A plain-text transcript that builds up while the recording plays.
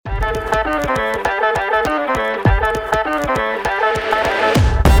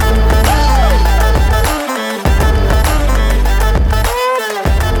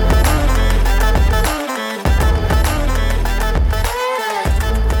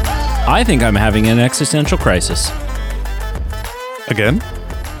I think I'm having an existential crisis. Again?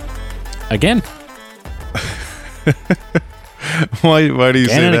 Why do you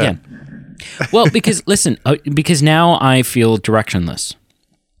say that? Again. Well, because listen, because now I feel directionless.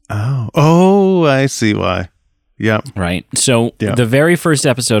 Oh, I see why. Yep. Right. So the very first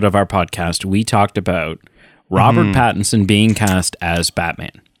episode of our podcast, we talked about Robert Pattinson being cast as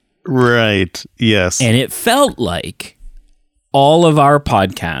Batman. Right. Yes. And it felt like all of our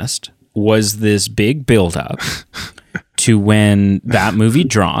podcast was this big build-up to when that movie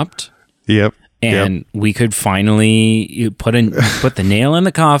dropped. Yep. And we could finally put the nail in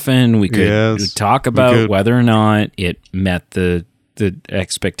the coffin. We could talk about whether or not it met the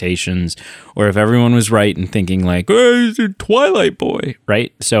expectations, or if everyone was right in thinking like, "Hey, he's a Twilight boy,"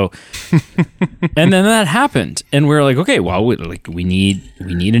 right? So, and then that happened, and we're like, okay, well, we need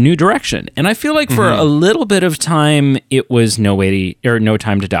a new direction. And I feel like for a little bit of time, it was No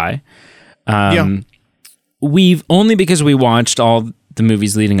Time to Die. We've only because we watched all the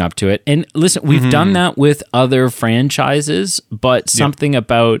movies leading up to it. And listen, we've done that with other franchises, but something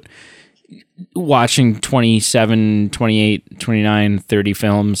about watching 27, 28, 29, 30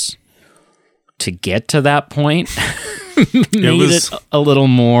 films to get to that point made it a little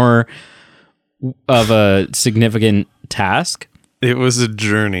more of a significant task. It was a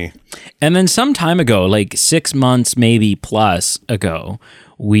journey. And then some time ago, like 6 months maybe plus ago,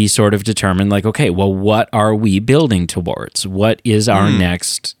 we sort of determined like, okay, well, what are we building towards? What is our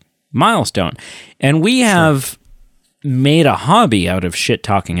next milestone? And we have made a hobby out of shit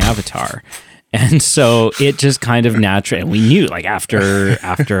talking Avatar. And so it just kind of naturally, and we knew like after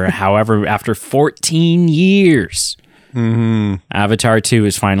 14 years, Avatar 2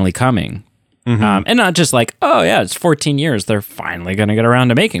 is finally coming. And not just like, oh yeah, it's 14 years, they're finally going to get around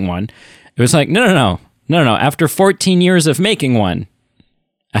to making one. It was like, no. After 14 years of making one,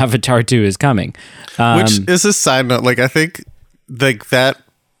 Avatar 2 is coming. Which is a side note. Like, I think like that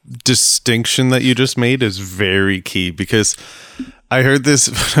distinction that you just made is very key, because I heard this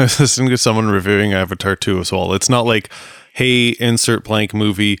when I was listening to someone reviewing Avatar 2 as well. It's not like, hey, insert blank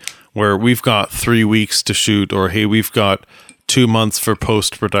movie where we've got 3 weeks to shoot, or hey, we've got 2 months for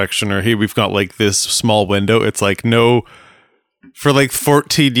post-production, or hey, we've got like this small window. It's like, no, for like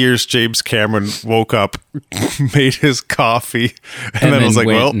 14 years, James Cameron woke up, made his coffee, and then was like,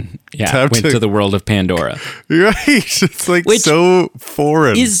 went to the world of Pandora. Right. It's like, which so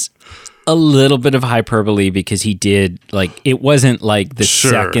foreign. Is a little bit of hyperbole, because he did like, it wasn't like the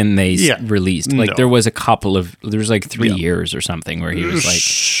second they released. Like there was like 3 years or something where he was like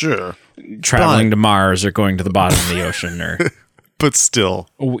traveling to Mars or going to the bottom of the ocean or but still,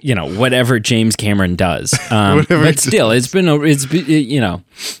 whatever James Cameron does. But still, it's been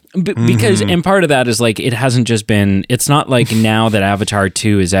because, and part of that is like, it hasn't just been, it's not like now that Avatar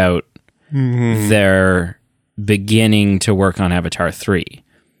 2 is out, they're beginning to work on Avatar 3.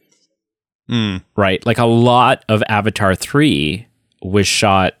 Right? Like a lot of Avatar 3 was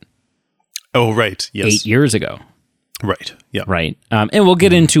shot 8 years ago. Right. Yeah. Right. And we'll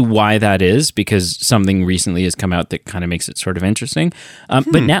get into why that is, because something recently has come out that kind of makes it sort of interesting.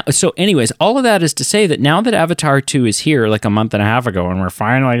 But now, so anyways, all of that is to say that now that Avatar 2 is here like a month and a half ago, and we're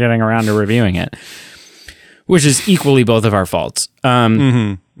finally getting around to reviewing it, which is equally both of our faults.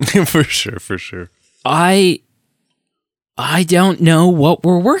 For sure. I don't know what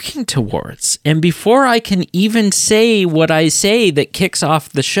we're working towards. And before I can even say what I say that kicks off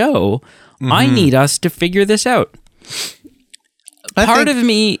the show, I need us to figure this out. Part of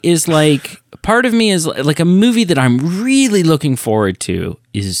me is like a movie that I'm really looking forward to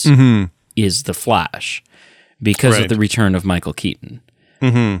is The Flash, because of the return of Michael Keaton.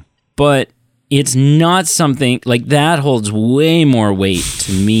 But it's not something like that holds way more weight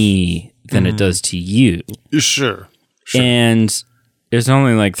to me than it does to you. Sure. And it's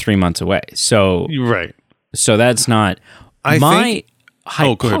only like 3 months away. So So that's not my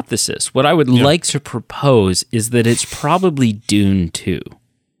hypothesis. What I would like to propose is that it's probably Dune 2.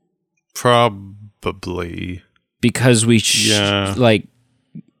 Probably. Because we like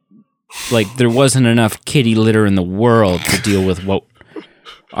there wasn't enough kitty litter in the world to deal with what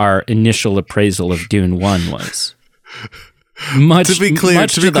our initial appraisal of Dune 1 was. Much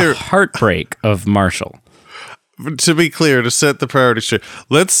to the heartbreak of Marshall. To be clear, to set the priority straight,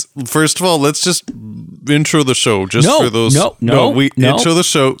 let's just intro the show intro the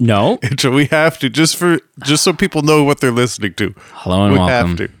show. We have to just so people know what they're listening to. Hello and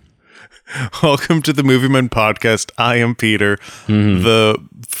welcome. Welcome to the Movie Men podcast. I am Peter. The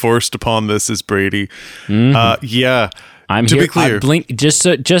forced upon this is Brady. I'm to here. Be clear, I blink just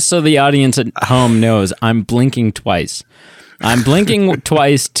so the audience at home knows. I'm blinking twice. I'm blinking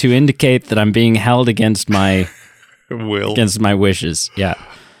twice to indicate that I'm being held against my wishes. Yeah.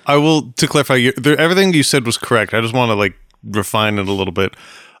 I will, to clarify, everything you said was correct. I just want to like refine it a little bit.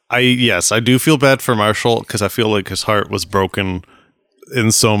 I do feel bad for Marshall because I feel like his heart was broken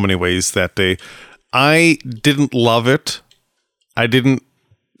in so many ways that day. I didn't love it. I didn't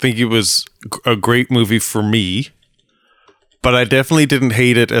think it was a great movie for me, but I definitely didn't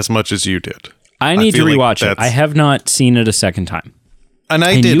hate it as much as you did. I need to rewatch it. I have not seen it a second time. And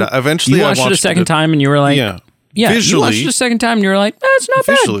I did. Eventually, you watched it a second time and you were like, yeah, visually, you watched it a second time and you were like, it's not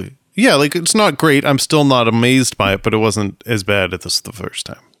bad. Yeah, like it's not great. I'm still not amazed by it, but it wasn't as bad as the first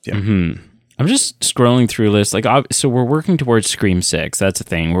time. Yeah. Mm-hmm. I'm just scrolling through lists. Like, so we're working towards Scream 6. That's a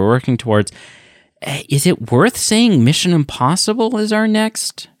thing. We're working towards. Is it worth saying Mission Impossible is our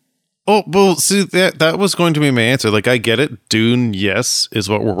next? Oh, well, see, that was going to be my answer. Like, I get it. Dune, yes, is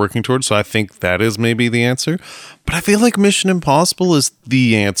what we're working towards. So I think that is maybe the answer. But I feel like Mission Impossible is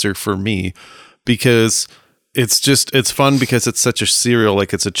the answer for me because it's fun because it's such a serial,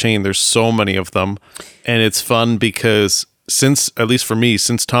 like it's a chain. There's so many of them. And it's fun because at least for me,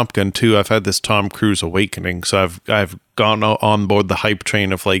 since Top Gun 2, I've had this Tom Cruise awakening. So I've gone on board the hype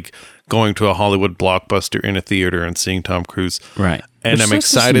train of like going to a Hollywood blockbuster in a theater and seeing Tom Cruise. Right. And I'm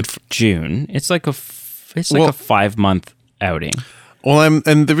excited for June. It's like a 5-month outing. Well,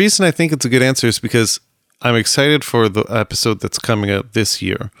 and the reason I think it's a good answer is because I'm excited for the episode that's coming out this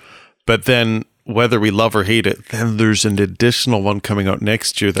year. But then whether we love or hate it, then there's an additional one coming out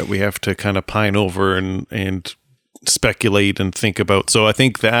next year that we have to kind of pine over and speculate and think about. So I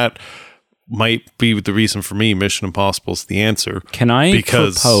think that might be the reason for me Mission Impossible is the answer. Can I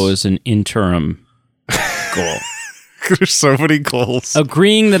propose an interim goal? There's so many goals.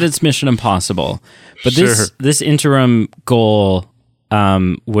 Agreeing that it's Mission Impossible, but this interim goal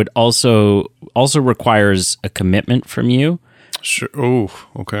would also requires a commitment from you. Sure. Oh,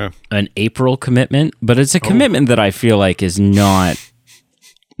 okay. An April commitment, but it's a commitment that I feel like is not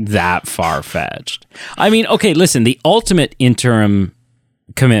that far-fetched. I mean, okay, listen, the ultimate interim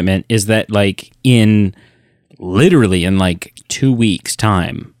commitment is that like literally in like 2 weeks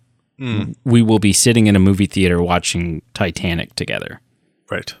time, we will be sitting in a movie theater watching Titanic together.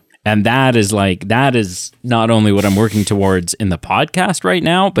 Right. And that is not only what I'm working towards in the podcast right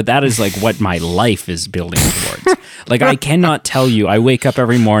now, but that is like what my life is building towards. Like I cannot tell you, I wake up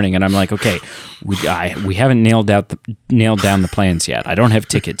every morning and I'm like, okay, we haven't nailed down the plans yet. I don't have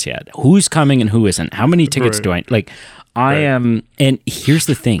tickets yet. Who's coming and who isn't? How many tickets do I like? I am, and here's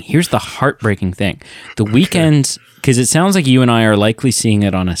the thing. Here's the heartbreaking thing. The weekends, because it sounds like you and I are likely seeing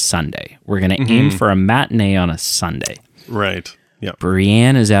it on a Sunday. We're going to aim for a matinee on a Sunday. Right. Yeah.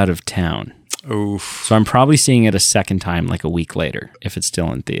 Brienne is out of town. Oof. So I'm probably seeing it a second time like a week later if it's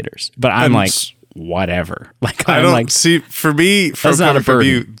still in theaters. But I'm like, whatever. Like I don't see, for me, from coming from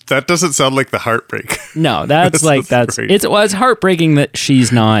you, that doesn't sound like the heartbreak. No, that's it's heartbreaking that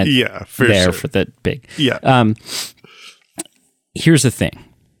she's not there for the big. Yeah. Here's the thing.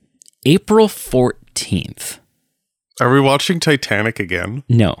 April 14th. Are we watching Titanic again?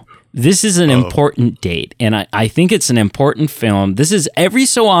 No. This is an important date, and I think it's an important film. This is every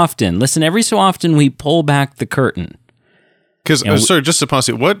so often we pull back the curtain. Because, sorry, just to pause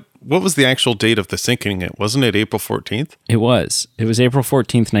you, what was the actual date of the sinking? Wasn't it April 14th? It was. It was April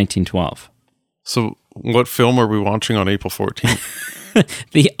 14th, 1912. So what film are we watching on April 14th?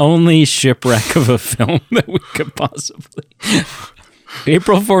 The only shipwreck of a film that we could possibly...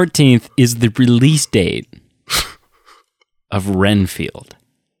 April 14th is the release date of Renfield.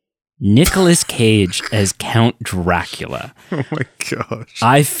 Nicolas Cage as Count Dracula. Oh my gosh.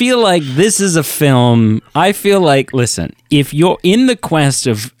 I feel like this is a film. I feel like, listen, if you're in the quest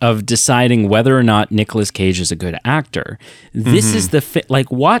of deciding whether or not Nicolas Cage is a good actor, this is the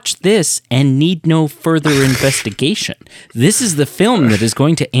watch this and need no further investigation. This is the film that is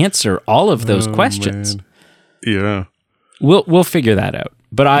going to answer all of those questions. Man. Yeah. We'll figure that out.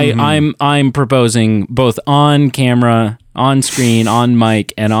 But I'm proposing both on camera, on screen, on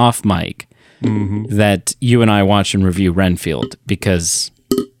mic, and off mic that you and I watch and review Renfield, because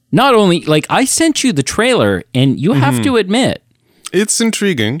not only like I sent you the trailer and you have to admit it's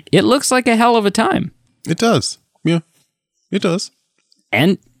intriguing. It looks like a hell of a time. It does. Yeah. It does.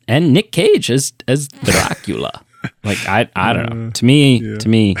 And Nick Cage as Dracula. Like I don't know. To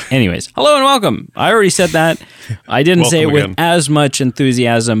me. Anyways, hello and welcome. I already said that. I didn't say it with as much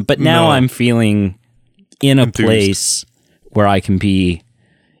enthusiasm, but now I'm feeling in a place where I can be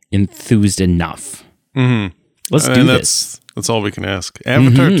enthused enough. Let's do this. That's all we can ask.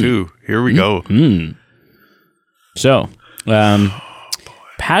 Avatar 2. Here we go. So,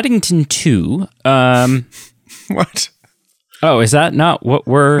 Paddington 2. What? Oh, is that not what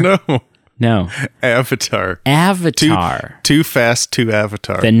we're... No. Avatar. Too Fast, Too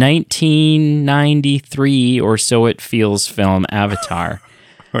Avatar. The 1993 or so it feels film Avatar.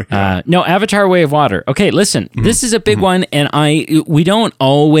 Oh, yeah. No, Avatar Way of Water. Okay, listen, this is a big one, and we don't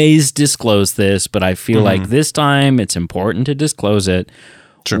always disclose this, but I feel like this time it's important to disclose it.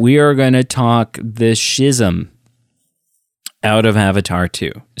 Sure. We are going to talk the schism out of Avatar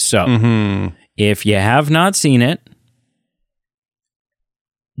 2. So, if you have not seen it,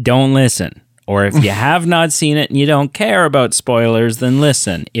 don't listen. Or if you have not seen it and you don't care about spoilers, then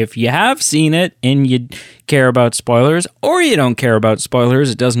listen. If you have seen it and you care about spoilers, or you don't care about spoilers,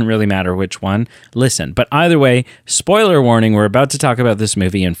 it doesn't really matter which one, listen. But either way, spoiler warning, we're about to talk about this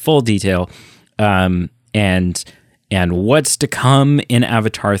movie in full detail, and what's to come in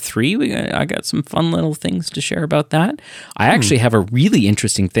Avatar 3. I got some fun little things to share about that. I actually have a really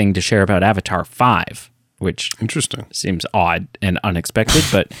interesting thing to share about Avatar 5. Which seems odd and unexpected,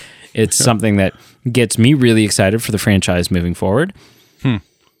 but it's something that gets me really excited for the franchise moving forward.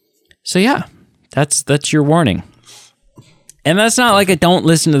 So yeah, that's your warning. And that's not like a don't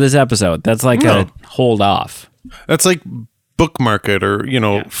listen to this episode. That's like a hold off. That's like bookmark it or,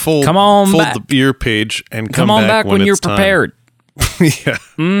 fold the beer page and come on back when you're prepared. Yeah.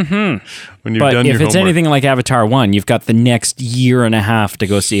 When you're done if your it's homework. anything like Avatar 1, you've got the next year and a half to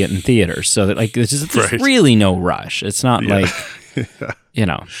go see it in theaters. So that there's really no rush. It's not like,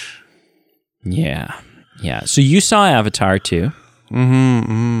 Yeah. So you saw Avatar 2.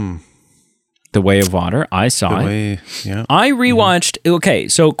 The Way of Water. I saw it. I rewatched. Okay.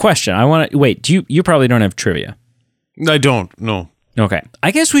 So question. I want to wait. You probably don't have trivia. I don't. No. Okay.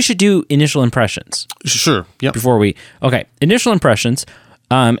 I guess we should do initial impressions. Sure. Yeah. Initial impressions.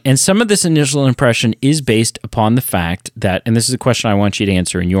 And some of this initial impression is based upon the fact that, and this is a question I want you to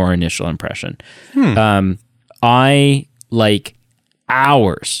answer in your initial impression. I,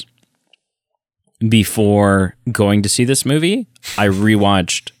 hours before going to see this movie, I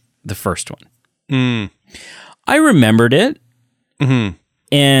rewatched the first one. I rememmined it.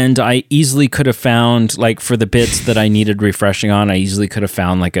 And I easily could have found, for the bits that I needed refreshing on, I easily could have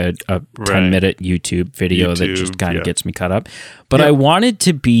found a 10-minute YouTube video that just kind of gets me caught up. But I wanted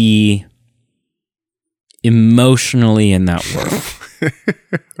to be emotionally in that world.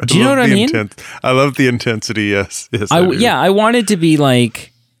 Do you know what I mean? I love the intensity, yes. I wanted to be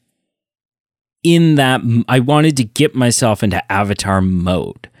in that, I wanted to get myself into Avatar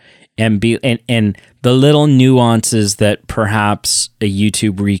mode. And the little nuances that perhaps a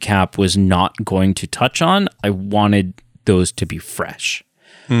YouTube recap was not going to touch on, I wanted those to be fresh.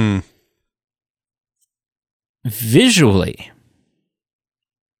 Visually,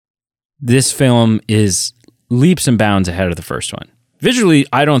 this film is leaps and bounds ahead of the first one. Visually,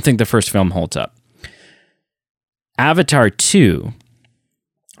 I don't think the first film holds up. Avatar 2,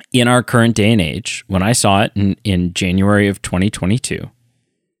 in our current day and age, when I saw it in January of 2022,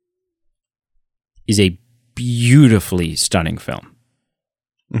 is a beautifully stunning film.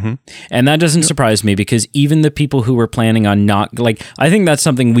 And that doesn't surprise me because even the people who were planning on not, I think that's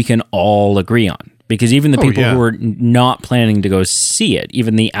something we can all agree on. Because even the people who were not planning to go see it,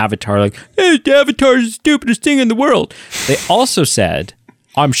 even the Avatar, hey, Avatar is the stupidest thing in the world. They also said,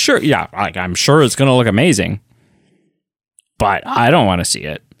 I'm sure it's going to look amazing, but I don't want to see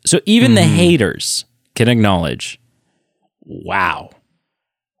it. So even the haters can acknowledge, wow,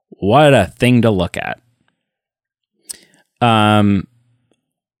 what a thing to look at.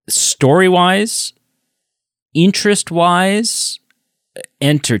 Story-wise, interest-wise,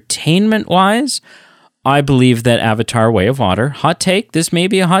 entertainment-wise, I believe that Avatar Way of Water, hot take, this may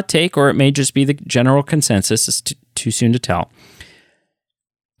be a hot take, or it may just be the general consensus, it's too soon to tell.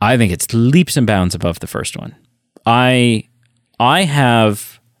 I think it's leaps and bounds above the first one. I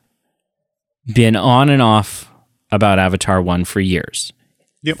have been on and off about Avatar 1 for years.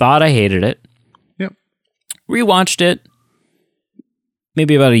 Thought I hated it. Rewatched it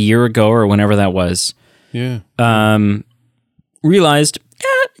maybe about a year ago or whenever that was. Realized,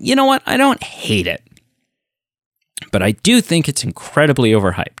 you know what? I don't hate it. But I do think it's incredibly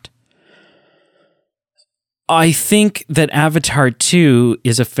overhyped. I think that Avatar 2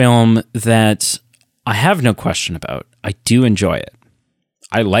 is a film that I have no question about. I do enjoy it.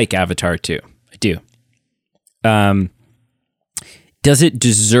 I like Avatar 2. I do. Does it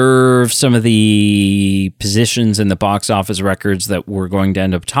deserve some of the positions in the box office records that we're going to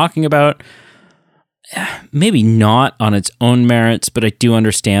end up talking about? Maybe not on its own merits, but I do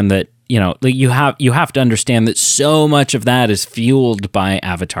understand that, you have to understand that so much of that is fueled by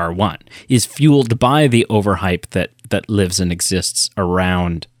Avatar 1, is fueled by the overhype that lives and exists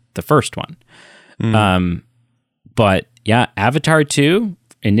around the first one. But yeah, Avatar 2,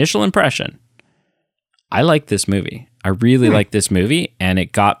 initial impression. I like this movie. I really like this movie, and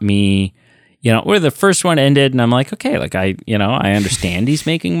it got me, where the first one ended, and I'm like, okay, like I understand he's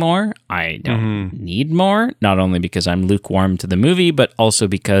making more. I don't need more, not only because I'm lukewarm to the movie, but also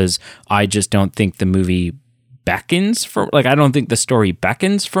because I just don't think the movie beckons for, like, I don't think the story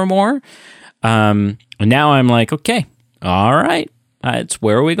beckons for more. And now I'm like, okay, all right, it's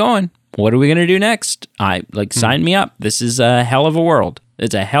where are we going? What are we going to do next? Sign me up. This is a hell of a world.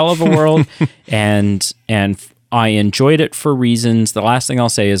 It's a hell of a world. and I enjoyed it for reasons. The last thing I'll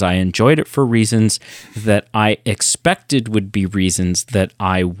say is I enjoyed it for reasons that I expected would be reasons that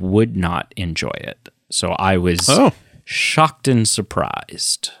I would not enjoy it. So I was shocked and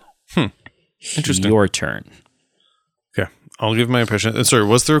surprised. Interesting. Your turn. Okay. I'll give my impression. Sorry,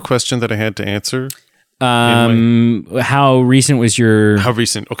 was there a question that I had to answer? How recent was your... How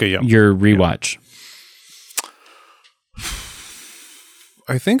recent? Okay, yeah. Your rewatch? Yeah.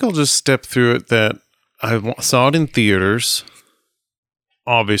 I think I'll just step through it that I saw it in theaters,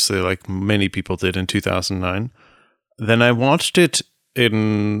 obviously, like many people did in 2009. Then I watched it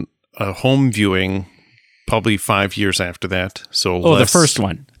in a home viewing probably 5 years after that. So the first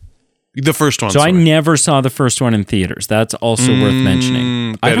one. The first one. So sorry. I never saw the first one in theaters. That's also worth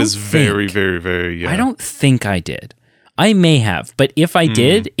mentioning. That is very, very, very... Yeah. I don't think I did. I may have, but if I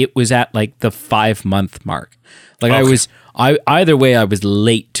did, it was at like the 5-month mark. Like either way, I was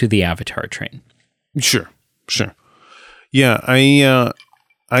late to the Avatar train. Sure. Yeah,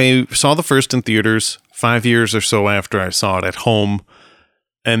 I saw the first in theaters 5 years or so after I saw it at home.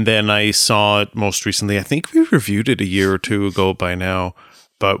 And then I saw it most recently. I think we reviewed it a year or two ago by now.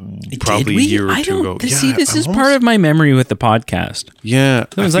 But probably a year or two ago. See, this is part of my memory with the podcast. Yeah.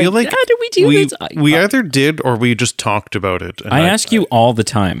 I feel like did we do this? We either did or we just talked about it. I ask you all the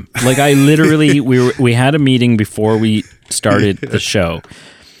time. Like I literally, we had a meeting before we started the show.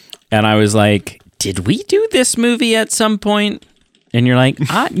 And I was like, did we do this movie at some point? And you're like,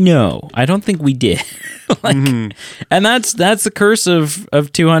 no, I don't think we did. And that's the curse of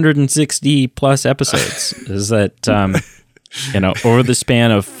 260 plus episodes is that, over the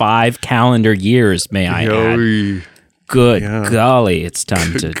span of 5 calendar years, may I add. Good golly, it's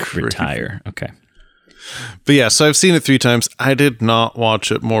time to retire. Okay. But yeah, so I've seen it 3 times. I did not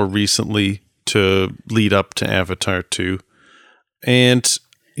watch it more recently to lead up to Avatar 2. And,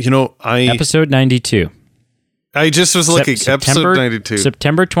 Episode 92. I just was looking. Episode 92.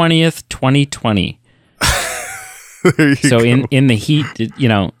 September 20th, 2020. There you so go. in the heat,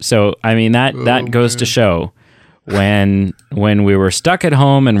 so I mean that goes to show when we were stuck at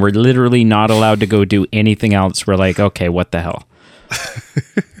home and we're literally not allowed to go do anything else, we're like, okay, what the hell?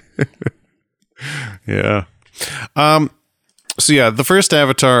 Yeah. So yeah, the first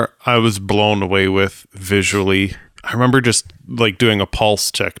Avatar I was blown away with visually. I remember just like doing a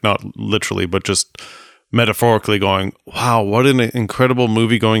pulse check, not literally, but just metaphorically going, wow, what an incredible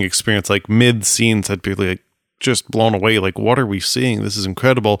movie going experience. Like mid scenes, I'd be like, just blown away. Like, what are we seeing? This is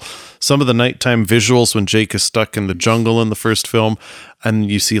incredible. Some of the nighttime visuals when Jake is stuck in the jungle in the first film, and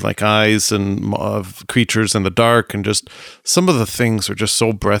you see like eyes and creatures in the dark, and just some of the things are just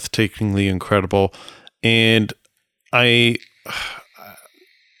so breathtakingly incredible. And I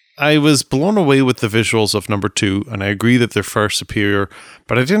was blown away with the visuals of number 2, and I agree that they're far superior,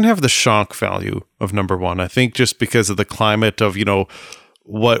 but I didn't have the shock value of number 1. I think just because of the climate of,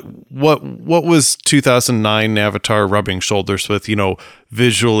 what was 2009 Avatar rubbing shoulders with,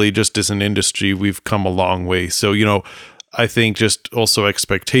 visually, just as an industry, we've come a long way. So, I think just also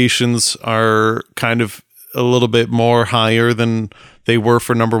expectations are kind of a little bit more higher than they were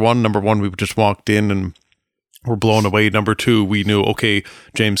for number 1. Number 1, we just walked in and were blown away. Number 2, we knew, okay,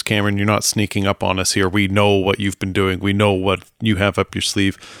 James Cameron, you're not sneaking up on us here. We know what you've been doing. We know what you have up your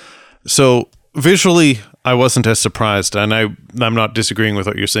sleeve. So visually, I wasn't as surprised, and I'm not disagreeing with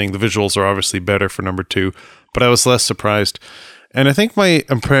what you're saying. The visuals are obviously better for number 2, but I was less surprised. And I think my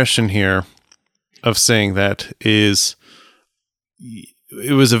impression here of saying that is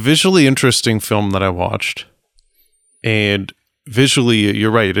it was a visually interesting film that I watched, and visually, you're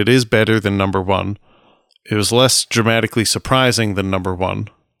right, it is better than number 1. It was less dramatically surprising than number 1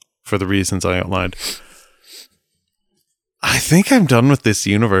 for the reasons I outlined. I think I'm done with this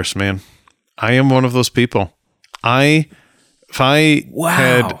universe, man. I am one of those people. If I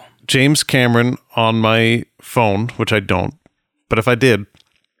had James Cameron on my phone, which I don't, but if I did,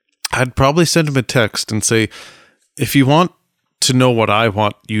 I'd probably send him a text and say, if you want to know what I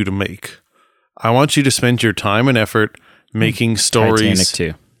want you to make, I want you to spend your time and effort making stories.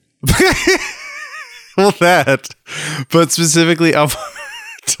 Titanic 2. Well, that, but specifically, I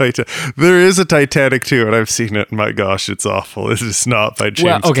want There is a Titanic 2, and I've seen it. And my gosh, it's awful. It is not by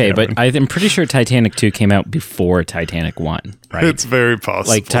James Cameron. But I'm pretty sure Titanic 2 came out before Titanic 1, right? It's very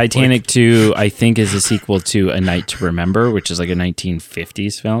possible. Like Titanic 2, I think, is a sequel to A Night to Remember, which is like a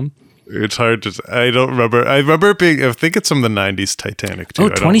 1950s film. It's hard to. I don't remember. I remember it being. I think it's from the 90s. Titanic 2. Oh,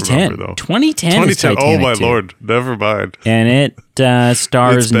 2010. 2010 is Titanic Oh my 2. lord! Never mind. And it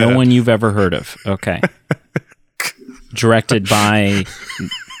stars no one you've ever heard of. Okay. Directed by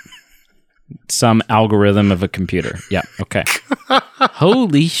some algorithm of a computer. Yeah. Okay.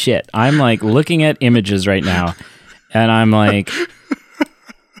 Holy shit! I'm like looking at images right now, and I'm like.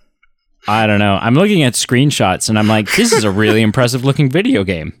 I don't know. I'm looking at screenshots and I'm like, this is a really impressive looking video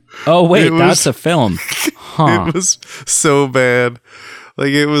game. Oh, wait, that's a film. Huh. It was so bad.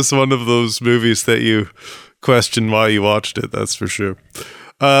 Like, it was one of those movies that you question why you watched it, that's for sure.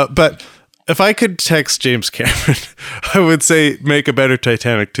 But if I could text James Cameron, I would say make a better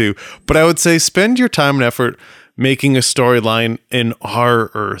Titanic 2. But I would say spend your time and effort making a storyline in our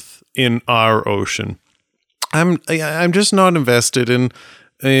Earth, in our ocean. I'm just not invested in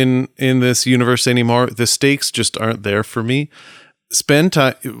this universe anymore. The stakes just aren't there for me. Spend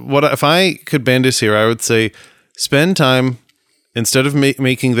time. What if I could bend this here? I would say spend time instead of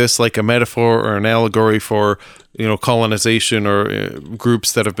making this like a metaphor or an allegory for colonization or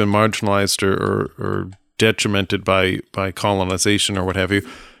groups that have been marginalized or detrimented by colonization or what have you.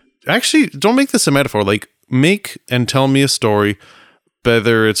 Actually, don't make this a metaphor. Like, make and tell me a story,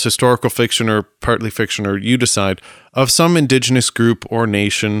 whether it's historical fiction or partly fiction, or you decide, of some indigenous group or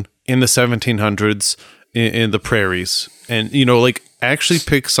nation in the 1700s in the prairies. And, actually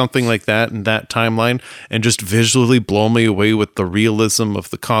pick something like that in that timeline and just visually blow me away with the realism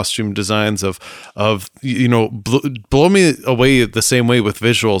of the costume designs blow me away the same way with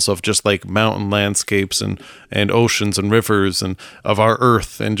visuals of just like mountain landscapes and oceans and rivers and of our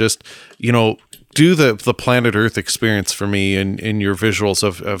Earth, and just, do the planet Earth experience for me in your visuals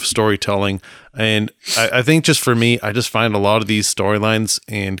of storytelling. And I think just for me, I just find a lot of these storylines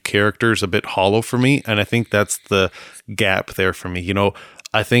and characters a bit hollow for me. And I think that's the gap there for me.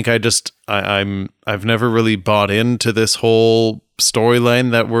 I think I've never really bought into this whole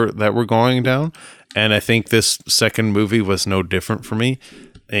storyline that we're going down. And I think this second movie was no different for me.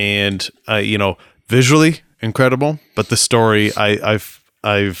 And visually incredible, but the story, I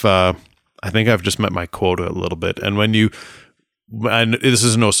think I've just met my quota a little bit. And and this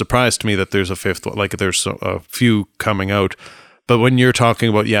is no surprise to me that there's a fifth one, like there's a few coming out. But when you're talking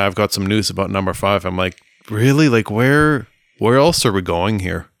about, I've got some news about number 5, I'm like, really? Like, where else are we going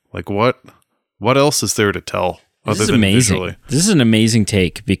here? Like, what else is there to tell? This is amazing. Visually? This is an amazing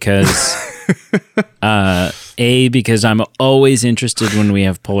take because, because I'm always interested when we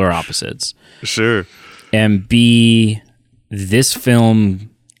have polar opposites. Sure. And B, this film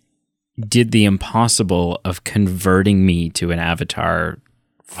did the impossible of converting me to an Avatar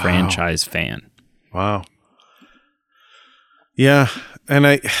franchise fan. Wow. Yeah, and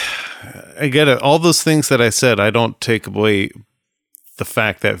I get it. All those things that I said, I don't take away the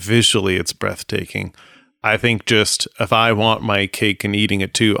fact that visually it's breathtaking. I think just if I want my cake and eating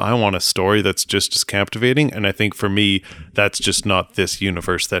it too, I want a story that's just as captivating. And I think for me, that's just not this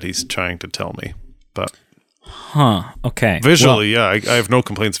universe that he's trying to tell me. But okay. Visually, I have no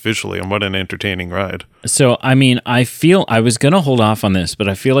complaints visually, and what an entertaining ride. So, I mean, I feel I was going to hold off on this, but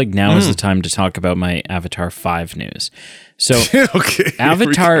I feel like now is the time to talk about my Avatar 5 news. So, okay,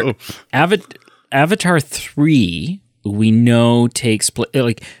 Avatar 3, we know takes place,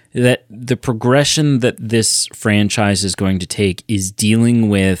 like, that the progression that this franchise is going to take is dealing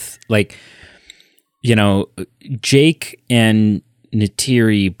with, like, Jake and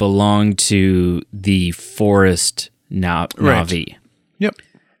Neytiri belong to the forest Na'vi. Right. Yep.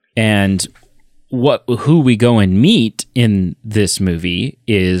 And who we go and meet in this movie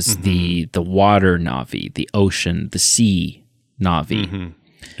is the water Na'vi, the ocean, the sea Na'vi.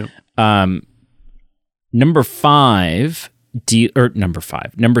 Yep. Number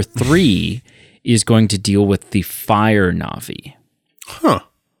 3 is going to deal with the fire Na'vi. Huh.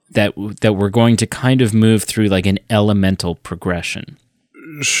 That we're going to kind of move through like an elemental progression.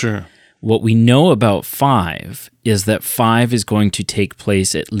 Sure. What we know about 5 is that 5 is going to take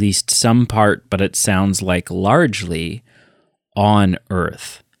place at least some part, but it sounds like largely on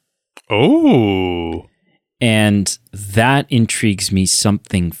Earth. Oh. And that intrigues me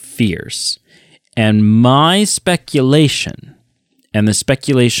something fierce. And my speculation, and the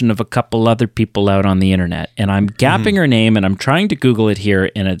speculation of a couple other people out on the internet, and I'm gapping her name and I'm trying to Google it here,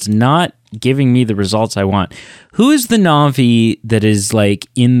 and it's not giving me the results I want. Who is the Na'vi that is like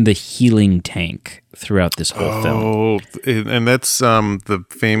in the healing tank throughout this whole film? Oh, and that's the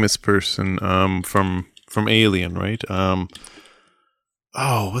famous person from Alien, right?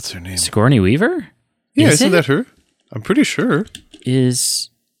 What's her name? Sigourney Weaver? Yeah, isn't that her? I'm pretty sure.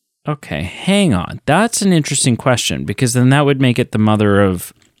 Okay, hang on. That's an interesting question because then that would make it the mother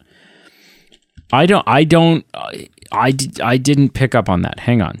of. I didn't pick up on that.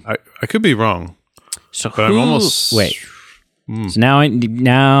 Hang on. I could be wrong. So but I'm almost wait. So now I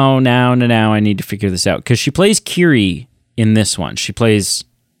need to figure this out because she plays Kiri in this one. She plays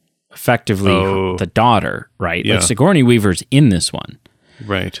effectively the daughter, right? Yeah. Like Sigourney Weaver's in this one,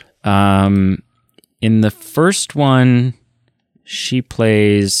 right? In the first one, she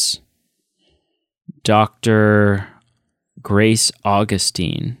plays Dr. Grace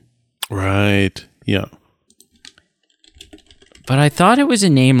Augustine. Right. Yeah. But I thought it was a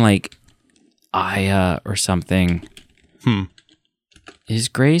name like Aya or something. Is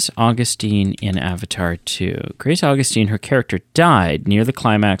Grace Augustine in Avatar 2? Grace Augustine, her character died near the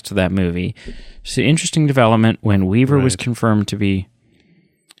climax of that movie. It's an interesting development when Weaver was confirmed to be...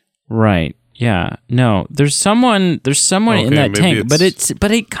 Right. Yeah. No, there's someone in that tank,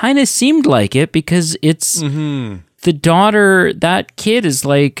 but it kind of seemed like it because it's the daughter, that kid is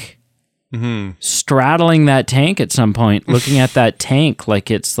like straddling that tank at some point, looking at that tank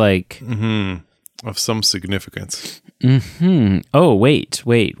like it's like of some significance. Oh, wait.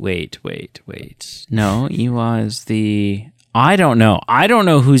 No, Iwa is the... I don't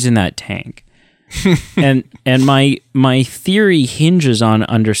know who's in that tank. and my theory hinges on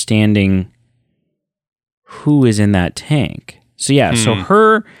understanding who is in that tank. So yeah,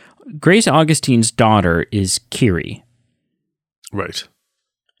 so Grace Augustine's daughter is Kiri. Right.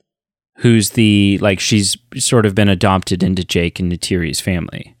 Who's she's sort of been adopted into Jake and Neytiri's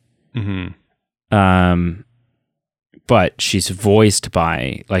family. But she's voiced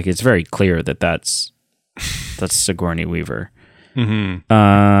by, it's very clear that's Sigourney Weaver.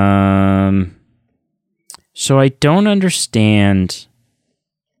 So I don't understand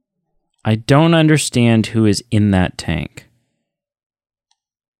who is in that tank.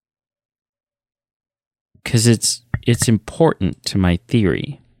 Because it's important to my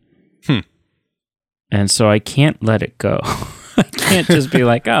theory. And so I can't let it go. I can't just be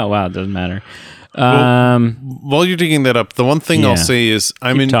like, oh, wow, it doesn't matter. While you're digging that up, the one thing I'll say is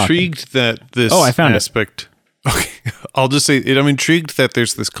I'm intrigued that this I found aspect... Okay, I'll just say it. I'm intrigued that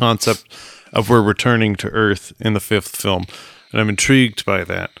there's this concept of we're returning to Earth in the fifth film, and I'm intrigued by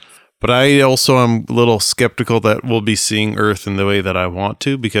that. But I also am a little skeptical that we'll be seeing Earth in the way that I want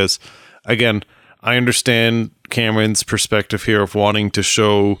to, because, again, I understand Cameron's perspective here of wanting to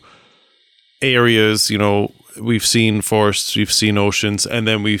show areas, we've seen forests, we've seen oceans, and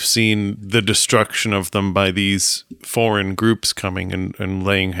then we've seen the destruction of them by these foreign groups coming and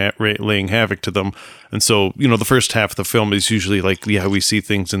laying havoc to them. And so, the first half of the film is usually we see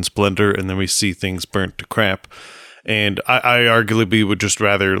things in splendor, and then we see things burnt to crap. And I arguably would just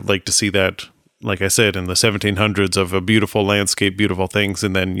rather like to see that, like I said, in the 1700s of a beautiful landscape, beautiful things,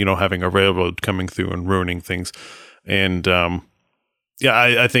 and then, having a railroad coming through and ruining things. And,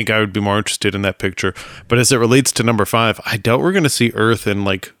 I think I would be more interested in that picture. But as it relates to number 5, I doubt we're going to see Earth in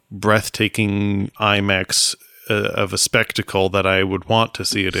breathtaking IMAX of a spectacle that I would want to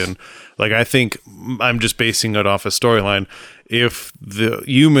see it in. I think I'm just basing it off a storyline. If the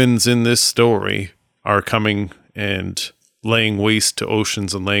humans in this story are coming and laying waste to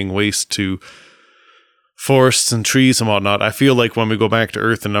oceans and laying waste to forests and trees and whatnot, I feel like when we go back to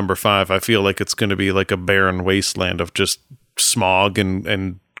Earth in number 5, I feel like it's going to be like a barren wasteland of just smog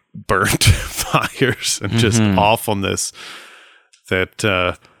and burnt fires and just awfulness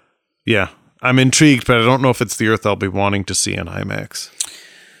that I'm intrigued, but I don't know if it's the Earth I'll be wanting to see in IMAX.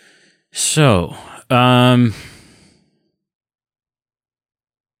 So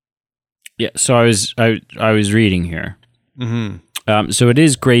so I was reading here. So it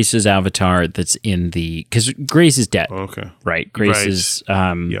is Grace's avatar that's in because Grace is dead. Okay. Right. Grace's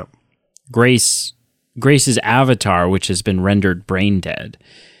Grace's avatar, which has been rendered brain dead,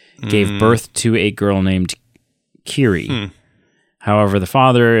 gave birth to a girl named Kiri. However, the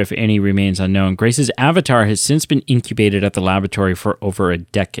father, if any, remains unknown. Grace's avatar has since been incubated at the laboratory for over a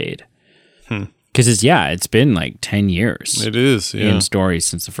decade. Because it's been 10 years. It is, in stories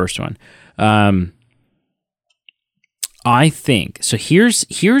since the first one. I think, so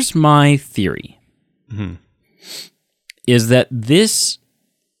here's my theory, is that this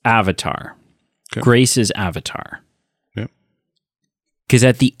avatar, Grace's avatar, because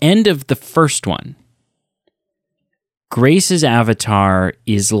at the end of the first one, Grace's avatar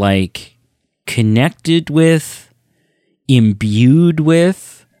is connected with, imbued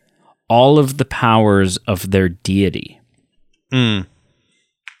with all of the powers of their deity,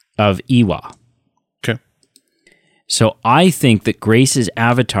 of Iwa. Okay. So I think that Grace's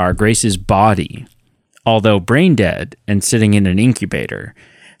avatar, Grace's body, although brain dead and sitting in an incubator,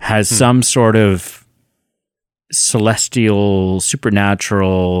 has some sort of celestial,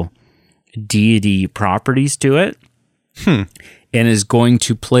 supernatural deity properties to it, and is going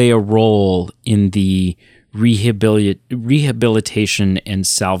to play a role in the rehabilitation and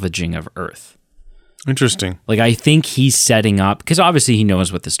salvaging of Earth. Interesting. Like, I think he's setting up, because obviously he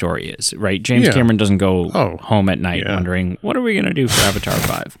knows what the story is, right? James Cameron doesn't go home at night wondering, what are we going to do for Avatar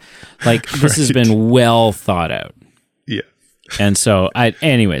 5? Like, this has been well thought out. Yeah. And so,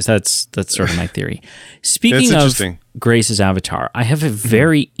 anyways, that's sort of my theory. Speaking of Grace's avatar, I have a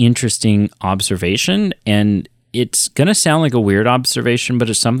very interesting observation, and it's going to sound like a weird observation, but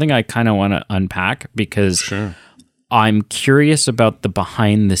it's something I kind of want to unpack because I'm curious about the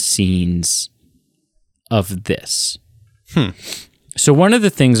behind the scenes of this. So one of the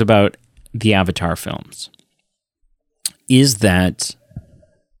things about the Avatar films is that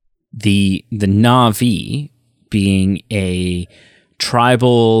the Na'vi, being a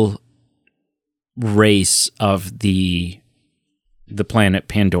tribal race of the planet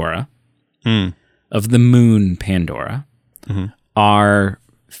Pandora, of the moon Pandora, are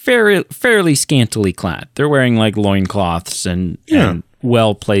fairly scantily clad. They're wearing like loincloths and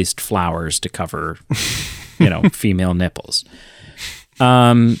well-placed flowers to cover, female nipples.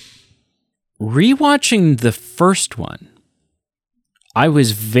 Rewatching the first one, I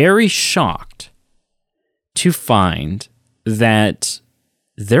was very shocked to find that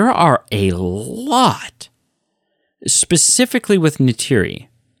there are a lot, specifically with Neytiri,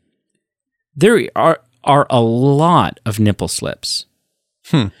 there are a lot of nipple slips.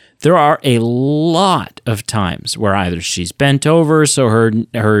 There are a lot of times where either she's bent over so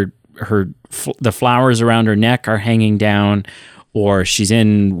the flowers around her neck are hanging down, or she's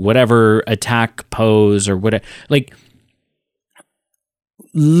in whatever attack pose or whatever. Like,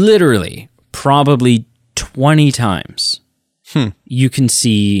 literally, probably 20 times, you can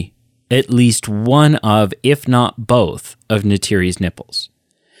see at least one of, if not both, of Neytiri's nipples.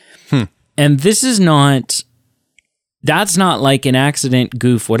 And this is not, that's not like an accident,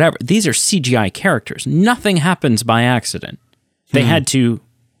 goof, whatever. These are CGI characters. Nothing happens by accident. They had to,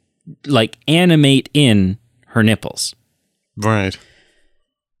 like, animate in her nipples. Right.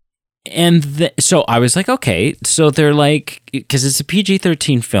 And so I was like, okay, so they're like, because it's a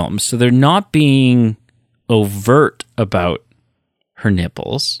PG-13 film, so they're not being overt about her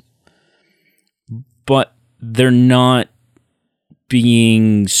nipples, but they're not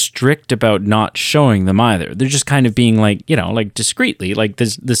being strict about not showing them either. They're just kind of being like, like discreetly, like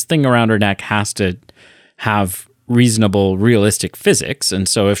this thing around her neck has to have reasonable, realistic physics. And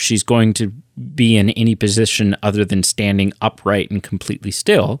so if she's going to be in any position other than standing upright and completely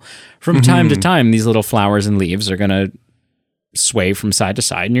still, from time to time, these little flowers and leaves are going to sway from side to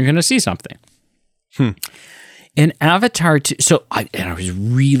side and you're going to see something. In Avatar 2, I was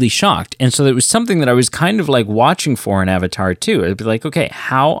really shocked. And so it was something that I was kind of like watching for in Avatar 2. It'd be like, okay,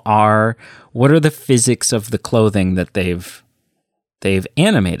 what are the physics of the clothing that they've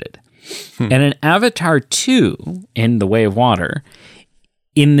animated? And in Avatar 2, in The Way of Water,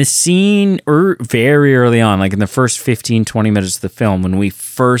 in the scene very early on, like in the first 15, 20 minutes of the film, when we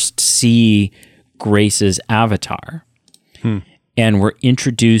first see Grace's avatar, and we're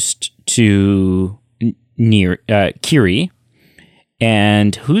introduced to Kiri,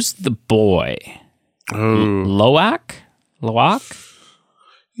 and who's the boy? Loak?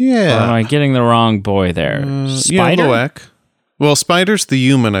 Yeah. Or am I getting the wrong boy there? Spider? Yeah, Loak. Well, Spider's the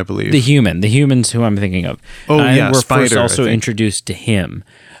human, I believe. The human's who I'm thinking of. We're Spider, first also introduced to him.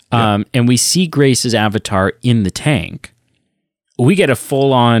 And we see Grace's avatar in the tank. We get a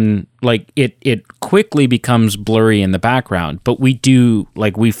full-on, like, it quickly becomes blurry in the background, but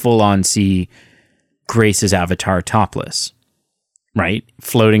we full-on see Grace's avatar topless, right?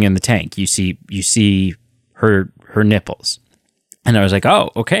 Floating in the tank. You see her nipples. And I was like,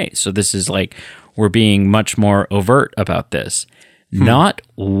 oh, okay. So this is like, we're being much more overt about this. Not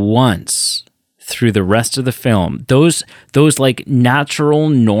once through the rest of the film, those like natural,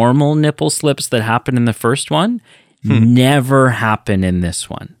 normal nipple slips that happen in the first one never happen in this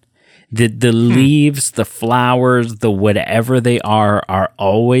one. The leaves, the flowers, the whatever they are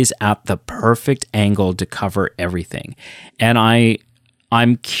always at the perfect angle to cover everything. And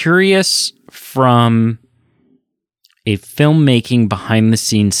I'm curious from a filmmaking behind the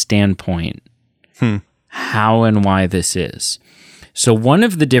scenes standpoint, how and why this is. So one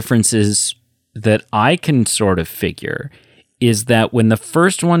of the differences that I can sort of figure is that when the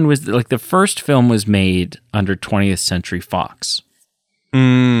first one was, like, the first film was made under 20th Century Fox.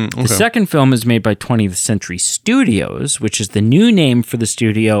 Okay. The second film was made by 20th Century Studios, which is the new name for the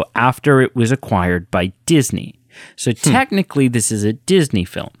studio after it was acquired by Disney. So technically, this is a Disney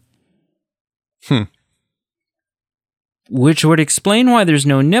film. Which would explain why there's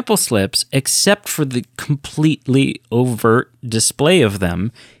no nipple slips, except for the completely overt display of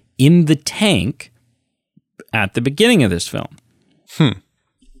them in the tank at the beginning of this film.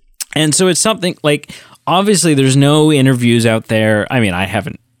 And so it's something like, obviously there's no interviews out there. I mean, I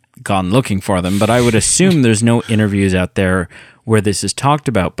haven't gone looking for them, but I would assume there's no interviews out there where this is talked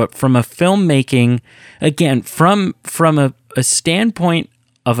about. But from a filmmaking, again, from a standpoint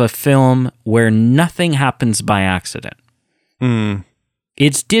of a film where nothing happens by accident,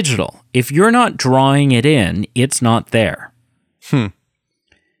 it's digital. If you're not drawing it in, it's not there.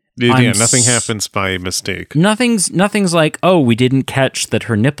 Yeah, nothing happens by mistake. Nothing's like, oh, we didn't catch that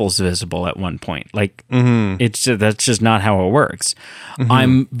her nipple's visible at one point. Like, that's just not how it works.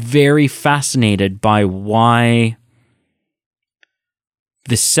 I'm very fascinated by why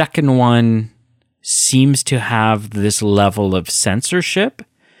the second one seems to have this level of censorship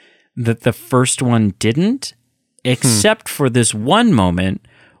that the first one didn't, except for this one moment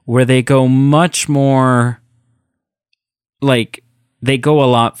where they go much more, like, they go a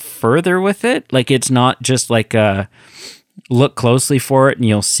lot further with it. Like, it's not just like a look closely for it and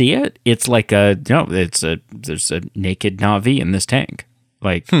you'll see it. It's like there's a naked Na'vi in this tank.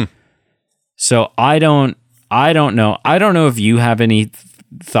 Like, so I don't know. I don't know if you have any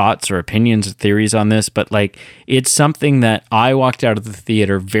thoughts or opinions or theories on this, but like, it's something that I walked out of the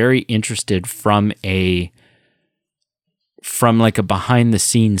theater very interested from like a behind the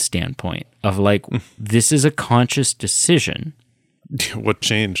scenes standpoint of like, this is a conscious decision. What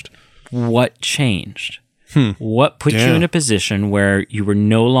changed? What put you in a position where you were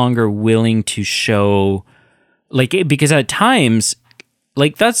no longer willing to show, like, because at times,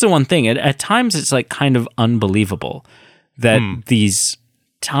 like, that's the one thing. At times, it's like kind of unbelievable that these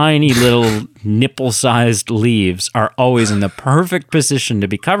tiny little nipple-sized leaves are always in the perfect position to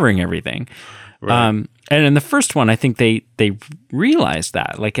be covering everything. Right. And in the first one, I think they realized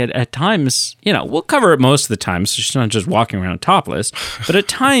that. Like, at times, you know, we'll cover it most of the time, so she's not just walking around topless. But at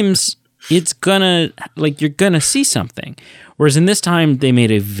times, it's gonna, like, you're gonna see something. Whereas in this time, they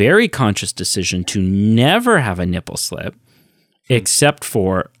made a very conscious decision to never have a nipple slip, except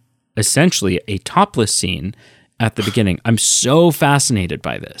for essentially a topless scene at the beginning. I'm so fascinated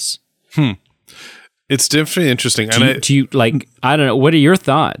by this. It's definitely interesting. Do you like, I don't know, what are your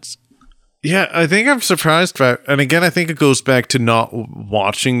thoughts? Yeah, I think I'm surprised by, and again, I think it goes back to not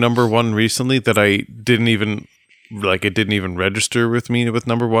watching number one recently, that it didn't even register with me with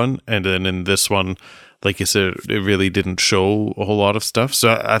number one. And then in this one, like you said, it really didn't show a whole lot of stuff.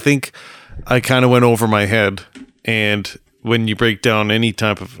 So I think I kind of went over my head. And when you break down any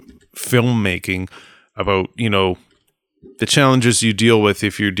type of filmmaking about, you know, the challenges you deal with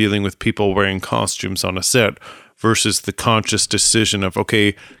if you're dealing with people wearing costumes on a set, versus the conscious decision of,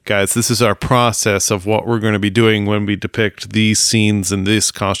 okay, guys, this is our process of what we're going to be doing when we depict these scenes in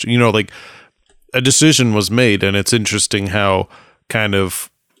this costume. You know, like, a decision was made, and it's interesting how kind of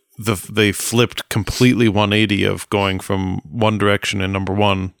they flipped completely 180 of going from one direction in number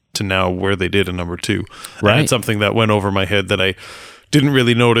one to now where they did in number two. Right. And it's something that went over my head that I didn't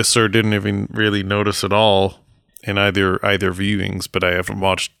really notice, or didn't even really notice at all in either viewings, but I haven't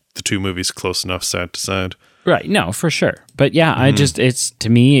watched the two movies close enough side to side. Right. No, for sure. But yeah, it's, to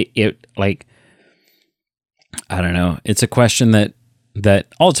me, it, like, I don't know. It's a question that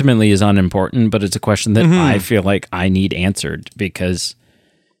ultimately is unimportant, but it's a question that I feel like I need answered, because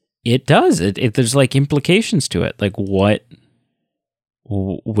it does. There's like implications to it. Like, what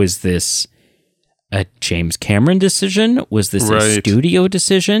was this a James Cameron decision? Was this a studio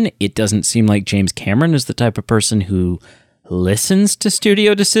decision? It doesn't seem like James Cameron is the type of person who listens to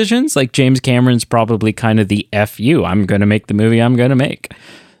studio decisions. Like, James Cameron's probably kind of the F you. I'm going to make the movie I'm going to make.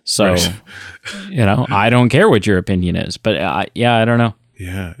 So, you know, I don't care what your opinion is, but I don't know.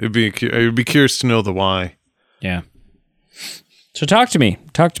 Yeah, it'd be curious to know the why. Yeah. So talk to me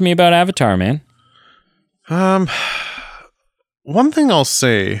about Avatar, man. One thing I'll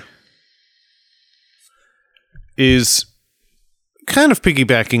say is kind of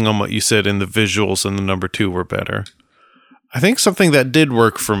piggybacking on what you said in the visuals, and the number two were better. I think something that did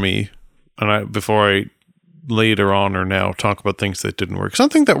work for me, and before I later on or now talk about things that didn't work,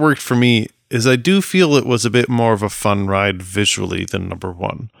 something that worked for me is I do feel it was a bit more of a fun ride visually than number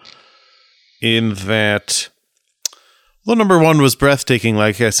one. In that, Well, number one was breathtaking,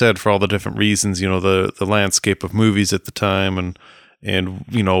 like I said, for all the different reasons. The landscape of movies at the time, and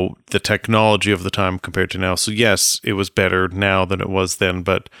the technology of the time compared to now. So yes, it was better now than it was then,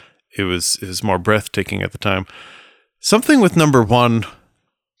 but it was more breathtaking at the time. Something with number one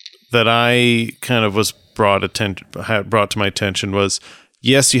that I kind of was brought to my attention was,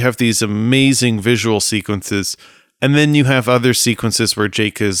 yes, you have these amazing visual sequences, and then you have other sequences where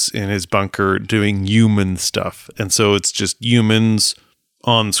Jake is in his bunker doing human stuff. And so it's just humans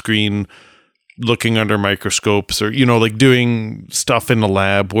on screen looking under microscopes, or, like doing stuff in the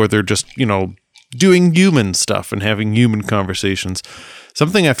lab where they're just, doing human stuff and having human conversations.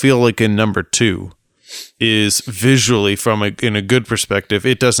 Something I feel like in number two is visually, in a good perspective,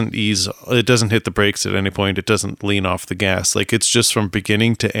 it doesn't hit the brakes at any point. It doesn't lean off the gas. Like, it's just from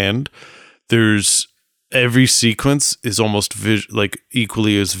beginning to end. Every sequence is almost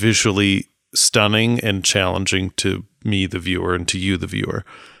equally as visually stunning and challenging to me, the viewer, and to you, the viewer.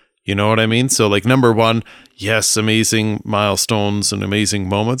 You know what I mean? So, like, number one, yes, amazing milestones and amazing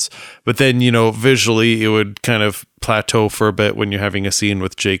moments. But then, visually, it would kind of plateau for a bit when you're having a scene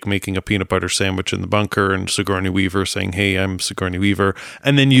with Jake making a peanut butter sandwich in the bunker and Sigourney Weaver saying, "Hey, I'm Sigourney Weaver."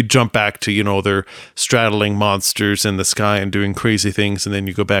 And then you jump back to, they're straddling monsters in the sky and doing crazy things. And then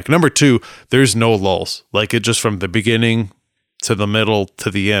you go back. Number two, there's no lulls. Like, it just from the beginning to the middle to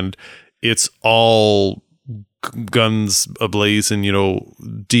the end, it's all guns ablaze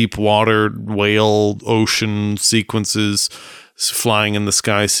and deep water, whale, ocean sequences, flying in the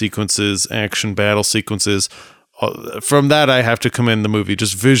sky sequences, action battle sequences. From that, I have to commend the movie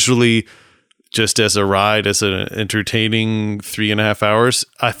just visually, just as a ride, as an entertaining 3.5 hours.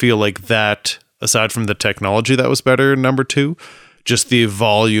 I feel like that, aside from the technology that was better in number two, just the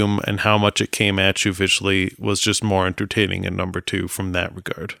volume and how much it came at you visually was just more entertaining in number two from that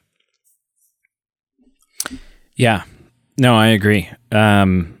regard. Yeah, no, I agree.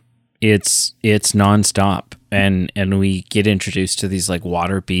 It's nonstop, and we get introduced to these like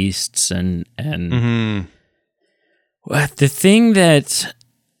water beasts and Mm-hmm. The thing that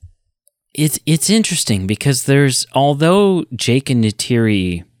it's interesting because although Jake and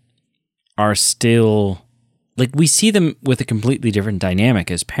Neytiri are still, like, we see them with a completely different dynamic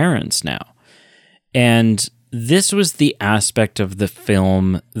as parents now, and this was the aspect of the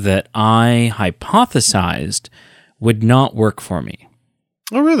film that I hypothesized would not work for me.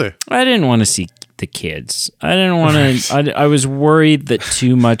 Oh, really? I didn't want to see the kids. I didn't want to. I was worried that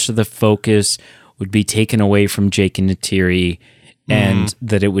too much of the focus would be taken away from Jake and Neytiri, and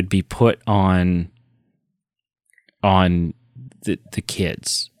that it would be put on the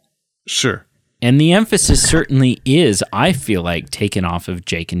kids. Sure. And the emphasis certainly is, I feel like, taken off of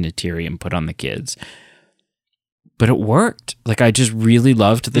Jake and Neytiri and put on the kids. But it worked. Like, I just really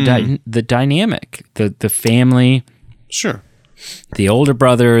loved the dynamic, the family. Sure. The older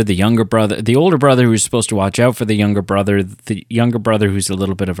brother, the younger brother, the older brother who's supposed to watch out for the younger brother who's a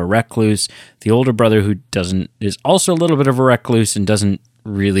little bit of a recluse, the older brother who is also a little bit of a recluse and doesn't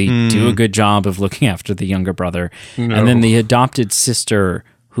really do a good job of looking after the younger brother. No. And then the adopted sister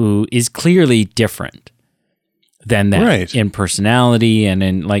who is clearly different than that, right, in personality, and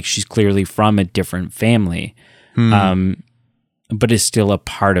in, like, she's clearly from a different family. But is still a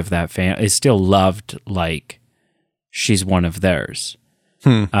part of that family, is still loved like she's one of theirs.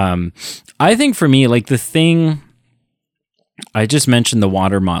 I think for me, like, the thing, I just mentioned the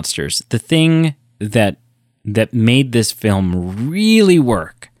water monsters, the thing that made this film really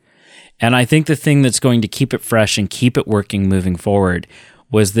work, and I think the thing that's going to keep it fresh and keep it working moving forward,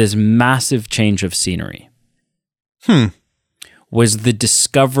 was this massive change of scenery. Was the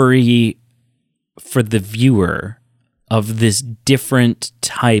discovery for the viewer of this different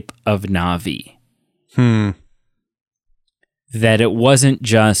type of Na'vi. That it wasn't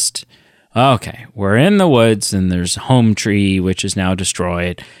just, okay, we're in the woods and there's Home Tree, which is now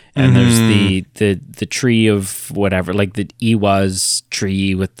destroyed, and there's the tree of whatever, like the Iwas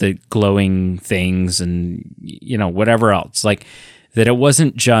tree with the glowing things and, whatever else. Like, that it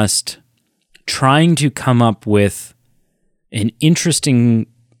wasn't just trying to come up with an interesting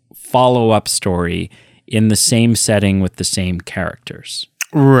follow-up story in the same setting with the same characters.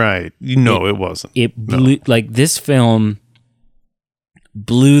 Right. It wasn't. It blew, like, this film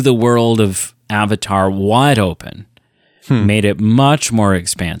blew the world of Avatar wide open, made it much more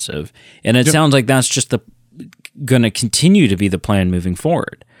expansive. And it sounds like that's just going to continue to be the plan moving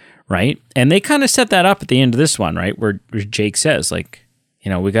forward, right? And they kind of set that up at the end of this one, right? Where Jake says, like,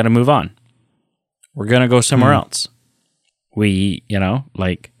 we got to move on. We're going to go somewhere else. We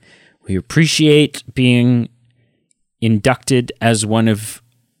appreciate being inducted as one of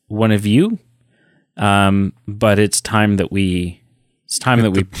you, But it's time that we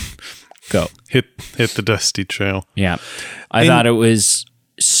go. Hit the dusty trail. Yeah. I thought it was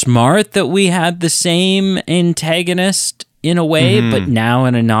smart that we had the same antagonist in a way, but now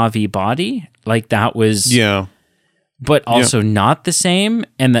in a Na'vi body. Like that was... Yeah. But also not the same,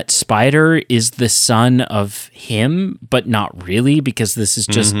 and that Spider is the son of him, but not really, because this is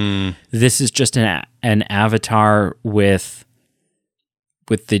just an avatar with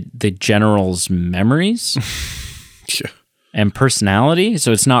the general's memories and personality.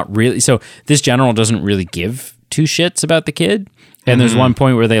 So it's not really. So this general doesn't really give two shits about the kid. And there's one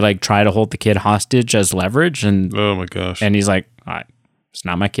point where they like try to hold the kid hostage as leverage, and oh my gosh, and he's like, "It's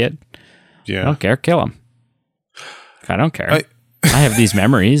not my kid. I don't care. Kill him. I don't care. I have these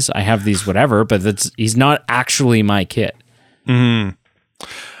memories. I have these whatever, but he's not actually my kid." Two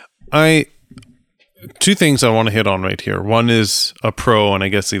things I want to hit on right here. One is a pro, and I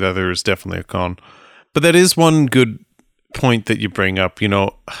guess the other is definitely a con. But that is one good point that you bring up. You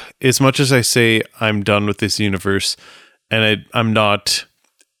know, as much as I say I'm done with this universe, and I'm not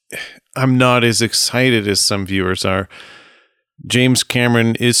as excited as some viewers are, James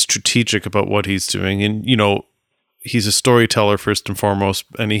Cameron is strategic about what he's doing, and you know, he's a storyteller first and foremost,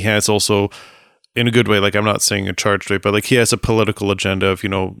 and he has also, in a good way, like I'm not saying a charged way, but like he has a political agenda of, you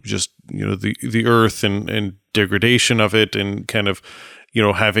know, just, you know, the earth and degradation of it, and kind of, you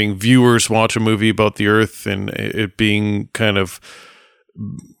know, having viewers watch a movie about the earth and it being kind of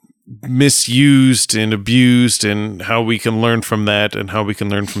misused and abused, and how we can learn from that, and how we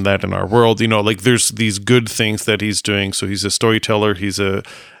can learn from that in our world. You know, like there's these good things that he's doing. So he's a storyteller, he's a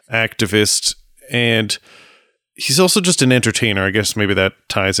activist, and he's also just an entertainer. I guess maybe that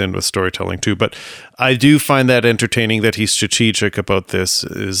ties in with storytelling too. But I do find that entertaining that he's strategic about this,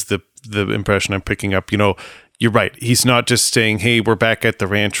 is the impression I'm picking up. You know, you're right. He's not just saying, hey, we're back at the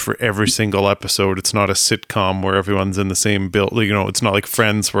ranch for every single episode. It's not a sitcom where everyone's in the same building. You know, it's not like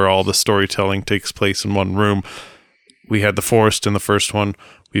Friends where all the storytelling takes place in one room. We had the forest in the first one.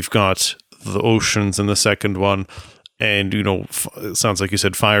 We've got the oceans in the second one. And, you know, it sounds like you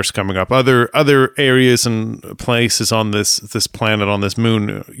said fire's coming up. Other areas and places on this planet, on this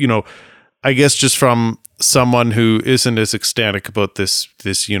moon, you know, I guess just from someone who isn't as ecstatic about this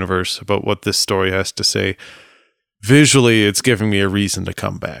universe, about what this story has to say, visually, it's giving me a reason to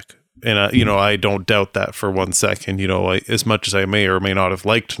come back. And, you know, I don't doubt that for 1 second. You know, as much as I may or may not have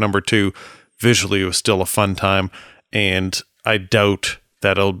liked number 2, visually it was still a fun time. And I doubt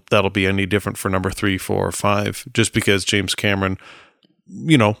that'll be any different for number 3, 4, or 5, just because James Cameron,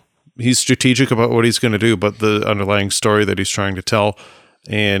 you know, he's strategic about what he's going to do, but the underlying story that he's trying to tell,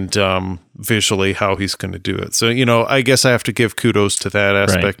 and visually how he's going to do it. So, you know, I guess I have to give kudos to that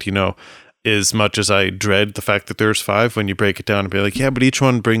aspect. Right. You know, as much as I dread the fact that there's 5, when you break it down and be like, yeah, but each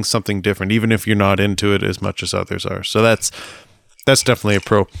one brings something different, even if you're not into it as much as others are. So that's definitely a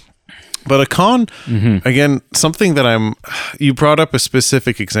pro. But a con, again, something that you brought up a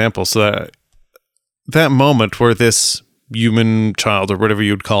specific example. So that moment where this human child, or whatever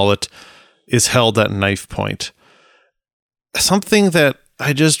you'd call it, is held at knife point. Something that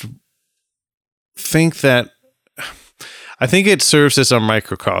I just think I think it serves as a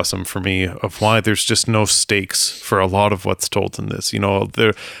microcosm for me of why there's just no stakes for a lot of what's told in this. You know,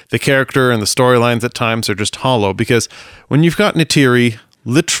 the character and the storylines at times are just hollow, because when you've got Neytiri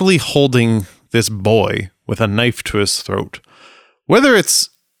literally holding this boy with a knife to his throat, whether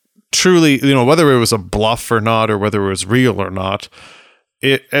it's truly, you know, whether it was a bluff or not, or whether it was real or not,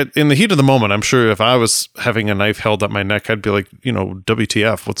 in the heat of the moment, I'm sure if I was having a knife held up my neck, I'd be like, you know,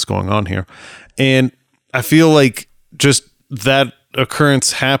 WTF, what's going on here? And I feel like just that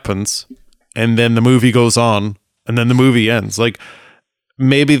occurrence happens, and then the movie goes on, and then the movie ends. Like,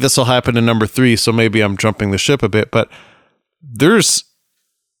 maybe this will happen in number 3, so maybe I'm jumping the ship a bit, but there's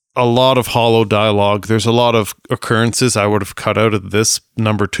a lot of hollow dialogue. There's a lot of occurrences I would have cut out of this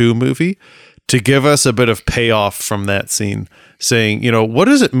number 2 movie to give us a bit of payoff from that scene, saying, you know, what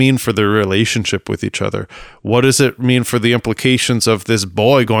does it mean for their relationship with each other? What does it mean for the implications of this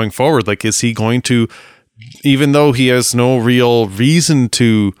boy going forward? Like, is he going to, even though he has no real reason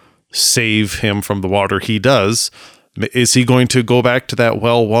to save him from the water, he does, is he going to go back to that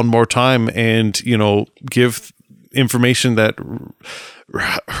well one more time and, you know, give information that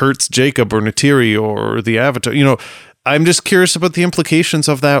hurts Jacob or Neytiri or the Avatar? You know, I'm just curious about the implications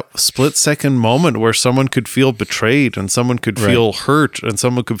of that split-second moment where someone could feel betrayed, and someone could feel hurt, and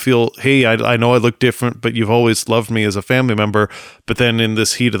someone could feel, hey, I know I look different, but you've always loved me as a family member, but then in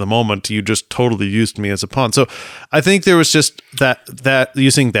this heat of the moment, you just totally used me as a pawn. So I think there was just that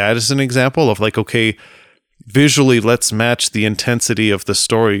using that as an example of like, okay, visually, let's match the intensity of the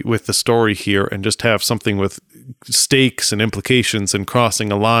story with the story here and just have something with stakes and implications and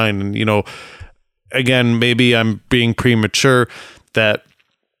crossing a line. And, you know, again, maybe I'm being premature that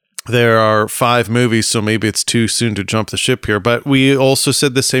there are 5 movies, so maybe it's too soon to jump the ship here. But we also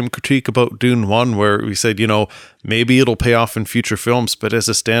said the same critique about Dune 1, where we said, you know, maybe it'll pay off in future films, but as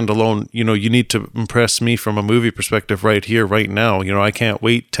a standalone, you know, you need to impress me from a movie perspective right here, right now. You know, I can't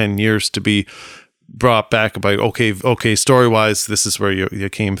wait 10 years to be brought back about, okay, story-wise, this is where you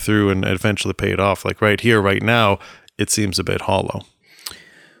came through and eventually paid off. Like right here, right now, it seems a bit hollow.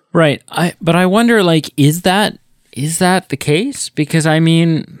 Right. But I wonder, like, is that the case? Because, I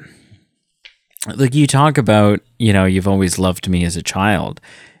mean, like you talk about, you know, you've always loved me as a child.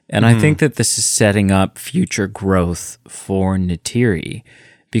 And I think that this is setting up future growth for Neytiri.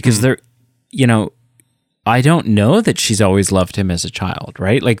 Because there, you know, I don't know that she's always loved him as a child,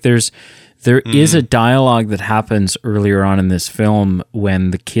 right? Like there is a dialogue that happens earlier on in this film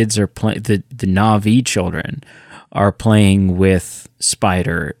when the kids are playing, the Na'vi children are playing with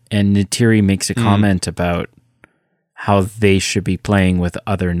Spider, and Neytiri makes a comment about how they should be playing with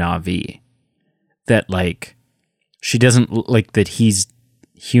other Na'vi. That, like, she doesn't like that he's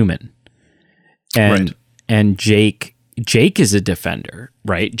human. And Jake is a defender,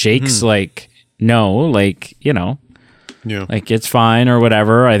 right? Jake's like, no, like, you know, like it's fine or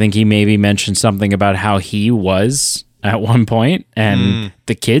whatever. I think he maybe mentioned something about how he was at one point, and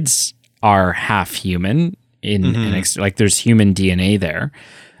the kids are half human like there's human DNA there,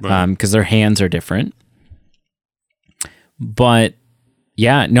 because their hands are different. But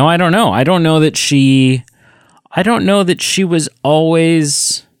yeah, no, I don't know. I don't know that she was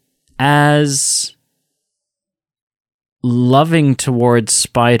always as loving towards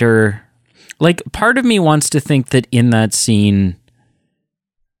Spider. Like, part of me wants to think that in that scene,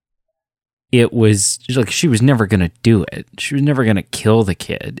 it was like she was never going to do it. She was never going to kill the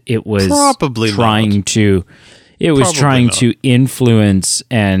kid. It was probably trying to influence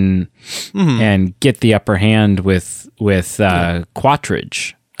and get the upper hand with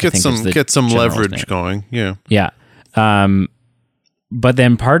Quattridge. Get some leverage going. Yeah. Yeah. But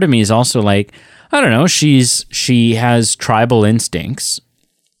then part of me is also like, I don't know, she has tribal instincts,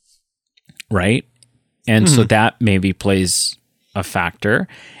 right? And so that maybe plays a factor.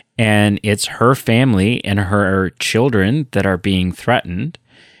 And it's her family and her children that are being threatened.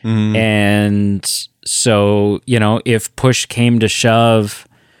 And so, you know, if push came to shove,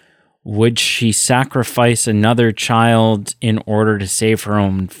 would she sacrifice another child in order to save her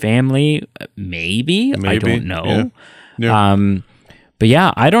own family? Maybe. I don't know. Yeah. But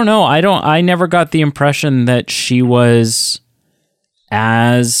yeah, I don't know. I never got the impression that she was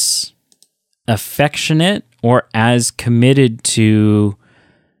as affectionate or as committed to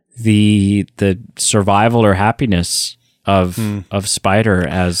the survival or happiness of Spider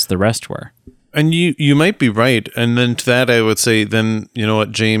as the rest were. And you might be right. And then to that, I would say, then, you know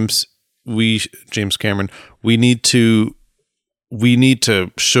what, James Cameron, we need to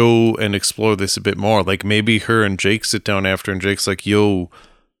show and explore this a bit more. Like, maybe her and Jake sit down after, and Jake's like, yo,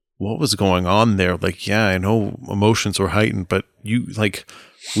 what was going on there? Like, yeah, I know emotions were heightened, but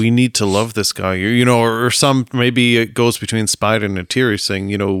we need to love this guy, you know, or some, maybe it goes between Spider and Neytiri saying,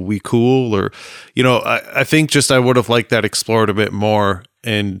 you know, we cool, or, you know, I think just I would have liked that explored a bit more.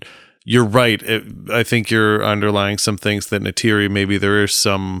 And you're right. I think you're underlying some things that Neytiri, maybe there is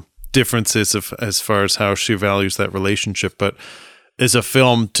some differences as far as how she values that relationship, but as a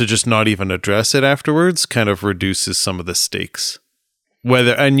film, to just not even address it afterwards kind of reduces some of the stakes.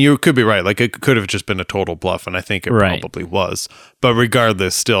 And you could be right, like it could have just been a total bluff, and I think it probably was. But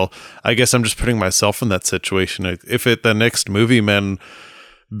regardless, still, I guess I'm just putting myself in that situation. If at the next Movie Men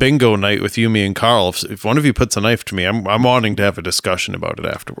bingo night with you, me, and Carl, if one of you puts a knife to me, I'm wanting to have a discussion about it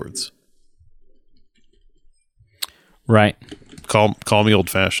afterwards. Right. Call me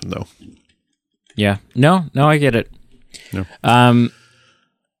old fashioned though. Yeah. No, I get it. No.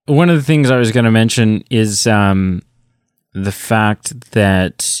 One of the things I was going to mention is the fact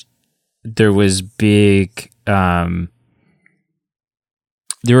that there was there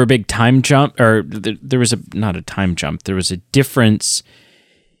were a big time jump, or there was not a time jump. There was a difference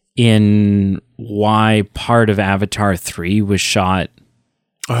in why part of Avatar 3 was shot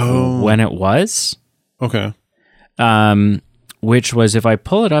when it was. Okay. Which was, if I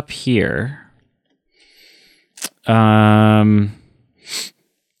pull it up here, some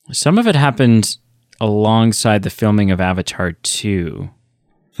of it happened alongside the filming of Avatar 2.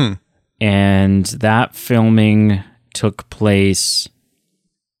 And that filming took place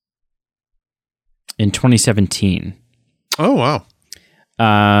in 2017. Oh, wow.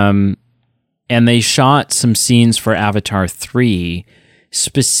 And they shot some scenes for Avatar 3,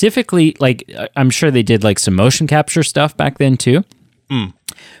 specifically, like, I'm sure they did like some motion capture stuff back then too.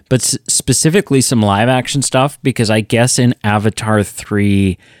 But specifically some live action stuff, because I guess in Avatar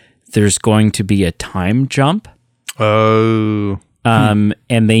 3, there's going to be a time jump. Oh. And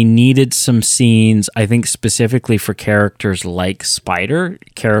they needed some scenes, I think specifically for characters like Spider,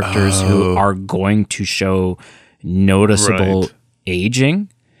 characters who are going to show noticeable aging.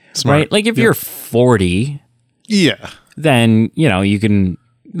 Smart. Right? Like if you're 40, then, you know, you can,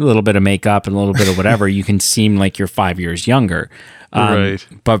 a little bit of makeup and a little bit of whatever, you can seem like you're 5 years younger. Right.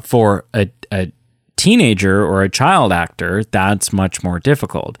 But for a teenager or a child actor, that's much more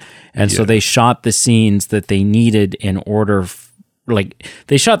difficult. And so they shot the scenes that they needed in order,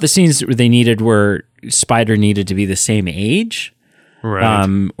 they shot the scenes that they needed where Spider needed to be the same age.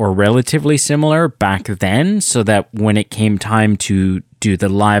 Right. Or relatively similar back then, so that when it came time to do the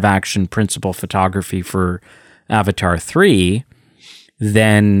live action principal photography for Avatar 3,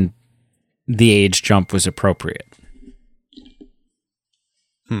 then the age jump was appropriate.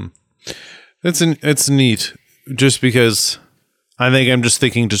 It's neat, just because I think I'm just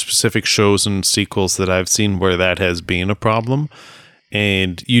thinking to specific shows and sequels that I've seen where that has been a problem.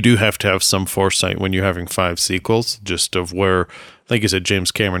 And you do have to have some foresight when you're having 5 sequels, just of where, like you said,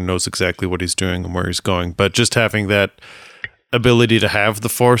 James Cameron knows exactly what he's doing and where he's going. But just having that ability to have the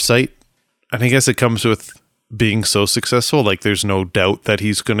foresight, and I guess it comes with being so successful. Like, there's no doubt that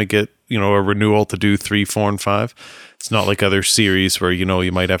he's going to get, you know, a renewal to do 3, 4, and 5. It's not like other series where, you know,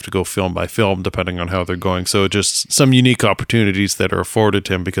 you might have to go film by film depending on how they're going. So just some unique opportunities that are afforded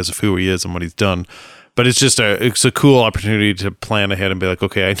to him because of who he is and what he's done. But it's just it's a cool opportunity to plan ahead and be like,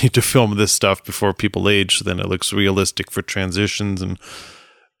 okay, I need to film this stuff before people age, so then it looks realistic for transitions. And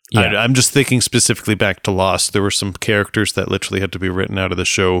I'm just thinking specifically back to Lost. There were some characters that literally had to be written out of the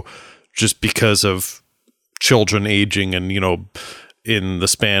show just because of children aging, and, you know, in the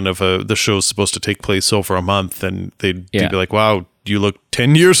span of the show's supposed to take place over a month, and they'd be like, wow, you look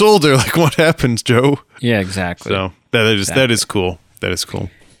 10 years older. Like, what happens, Joe? Yeah, exactly. So that is cool. That is cool.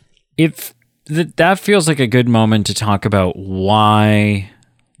 If that feels like a good moment to talk about why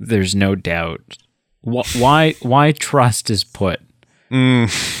there's no doubt, why trust is put in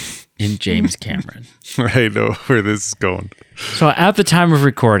James Cameron. I know where this is going. So at the time of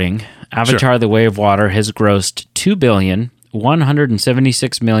recording, Avatar: The Way of Water has grossed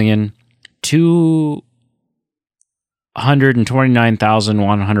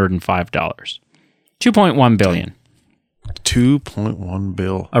 $2,176,229,105. $2.1 billion. 2.1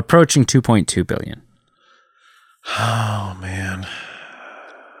 bill. Approaching 2.2 billion. Oh, man.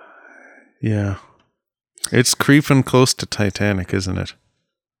 Yeah. It's creeping close to Titanic, isn't it?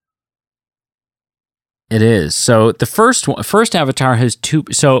 It is. So the first Avatar has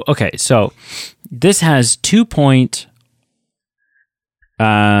so this has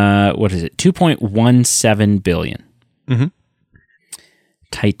 2.17 billion. Mm-hmm.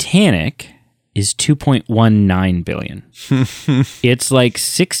 Titanic is 2.19 billion. It's like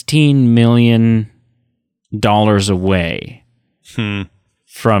 $16 million away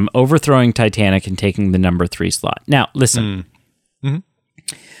from overthrowing Titanic and taking the number 3 slot. Now, listen.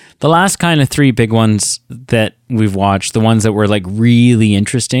 The last kind of 3 big ones that we've watched, the ones that were like really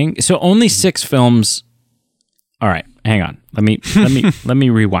interesting. So only 6 films. All right, hang on. Let me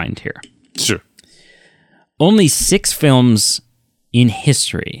rewind here. Sure. Only 6 films in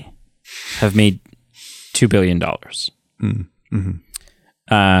history have made $2 billion. Mm-hmm.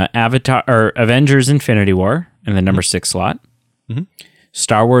 Avatar or Avengers: Infinity War in the number 6 slot. Mm-hmm.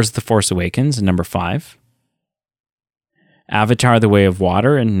 Star Wars: The Force Awakens in number 5. Avatar: The Way of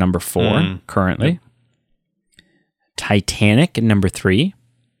Water in number 4 currently. Titanic in number 3.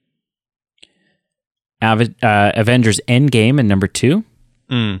 Avengers: Endgame in number 2.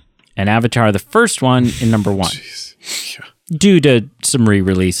 And Avatar: The First One in number 1. Yeah. Due to some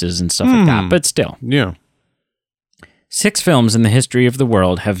re-releases and stuff like that, but still. Yeah. 6 films in the history of the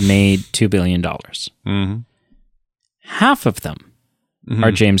world have made $2 billion. Mm-hmm. Half of them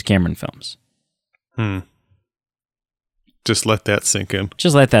are James Cameron films. Just let that sink in.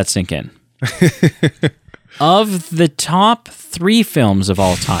 Just let that sink in. Of the top 3 films of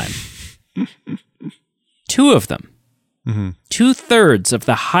all time, 2 of them, 2/3 of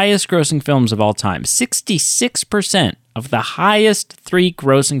the highest grossing films of all time, 66% of the highest 3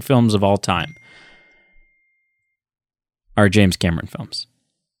 grossing films of all time are James Cameron films.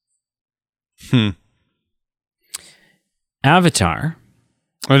 Avatar.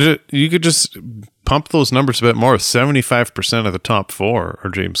 You could just pump those numbers a bit more. 75% of the top 4 are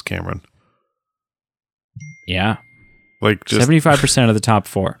James Cameron. Yeah. Like just 75% of the top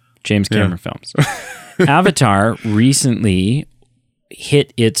 4. James Cameron films. Avatar recently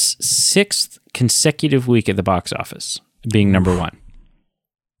hit its 6th consecutive week at the box office, being number 1.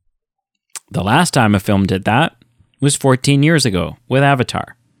 The last time a film did that was 14 years ago with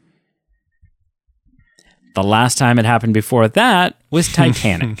Avatar. The last time it happened before that was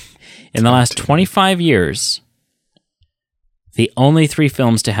Titanic. In the last 25 years, the only 3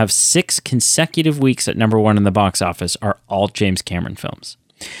 films to have 6 consecutive weeks at number 1 in the box office are all James Cameron films.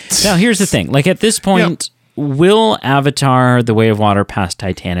 Now, here's the thing. Like, at this point, will Avatar: The Way of Water pass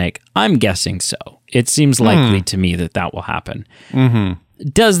Titanic? I'm guessing so. It seems likely to me that will happen.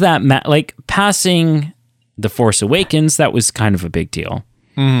 Does that matter? Like, passing The Force Awakens, that was kind of a big deal.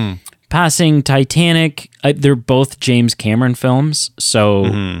 Passing Titanic, they're both James Cameron films,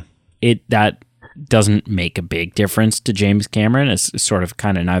 so that doesn't make a big difference to James Cameron. It's sort of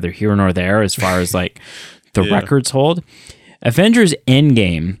kind of neither here nor there as far as like the records hold. Avengers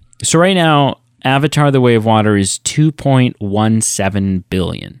Endgame. So right now, Avatar: The Way of Water is $2.17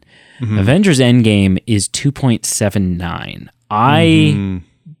 billion. Avengers Endgame is 2.79. I'm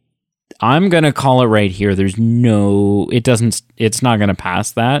going to call it right here. It's not going to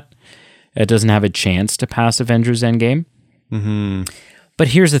pass that. It doesn't have a chance to pass Avengers Endgame. But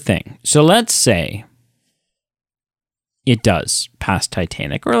here's the thing. So let's say it does pass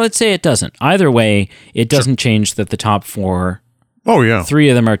Titanic, or let's say it doesn't. Either way, it doesn't change that the top 4, 3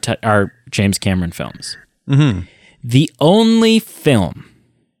 of them are James Cameron films. The only film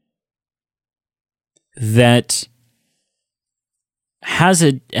that has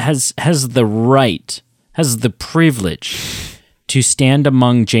the privilege to stand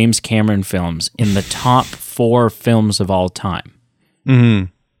among James Cameron films in the top 4 films of all time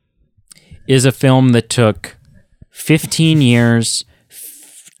is a film that took 15 years,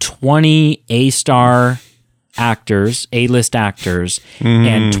 20 A-list actors,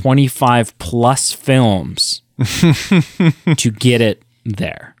 and 25 plus films to get it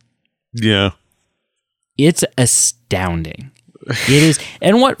there. Yeah. It's astounding. It is.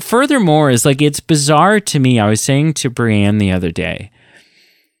 And what furthermore is, like, it's bizarre to me. I was saying to Brianne the other day,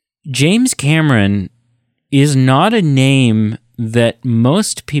 James Cameron is not a name that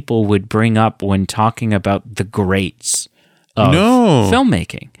most people would bring up when talking about the greats of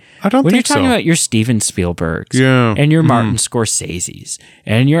filmmaking. I don't when think you're talking so. about your Steven Spielbergs and your Martin Scorseses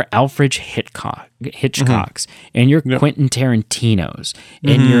and your Alfred Hitchcocks and your Quentin Tarantinos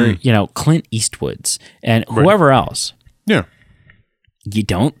and your Clint Eastwoods and whoever else. Yeah. You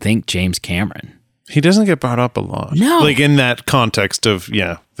don't think James Cameron. He doesn't get brought up a lot. No. Like in that context of,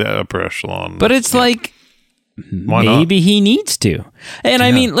 the upper echelon. But it's like, why maybe not? he needs to. And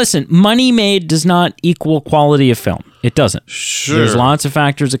I mean, listen, money made does not equal quality of film. It doesn't. Sure. There's lots of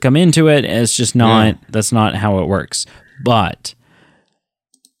factors that come into it. It's just not, that's not how it works. But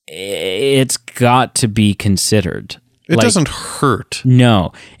it's got to be considered. It doesn't hurt.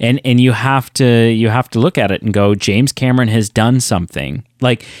 No. And you have to look at it and go, James Cameron has done something.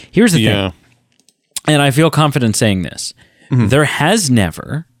 Like, here's the thing. And I feel confident saying this. There has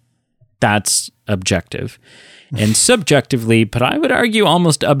never, that's objective, and subjectively, but I would argue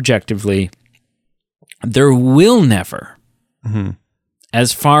almost objectively, there will never,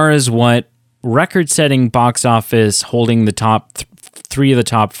 as far as what record-setting box office holding the top 3 of the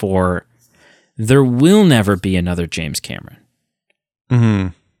top 4, there will never be another James Cameron.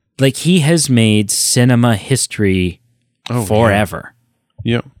 Like, he has made cinema history forever.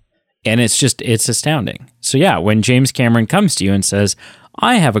 Yep. And it's astounding. So yeah, when James Cameron comes to you and says,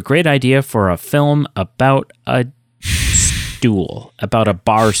 I have a great idea for a film about a stool, about a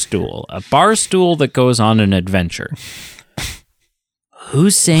bar stool that goes on an adventure.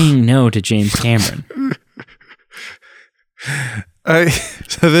 Who's saying no to James Cameron?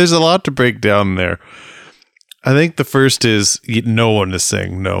 So there's a lot to break down there. I think the first is no one is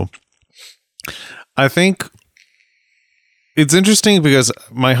saying no. I think it's interesting because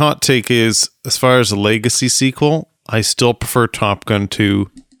my hot take is, as far as a legacy sequel, I still prefer Top Gun 2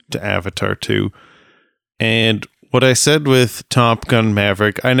 to Avatar 2. And what I said with Top Gun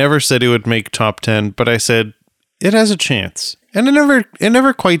Maverick, I never said it would make top 10, but I said it has a chance. And it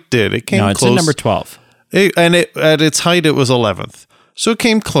never quite did. It came close. No, it's in number 12. At its height, it was 11th. So it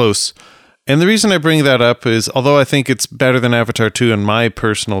came close. And the reason I bring that up is, although I think it's better than Avatar 2 in my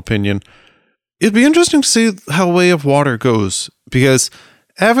personal opinion, it'd be interesting to see how Way of Water goes, because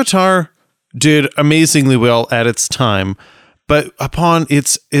Avatar did amazingly well at its time, but upon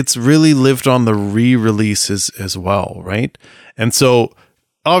it's really lived on the re-releases as well, right? And so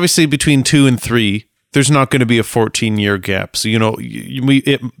obviously between 2 and 3, there's not going to be a 14-year gap. So,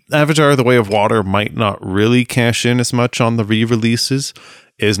 Avatar: The Way of Water might not really cash in as much on the re-releases.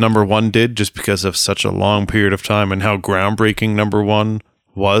 as number one did, just because of such a long period of time and how groundbreaking number one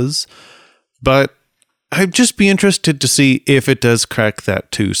was. But I'd just be interested to see if it does crack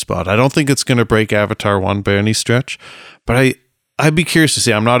that 2 spot. I don't think it's going to break Avatar 1 by any stretch, but I'd be curious to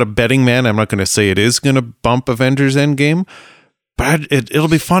see. I'm not a betting man. I'm not going to say it is going to bump Avengers Endgame, but it'll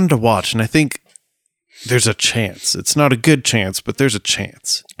be fun to watch. And I think there's a chance. It's not a good chance, but there's a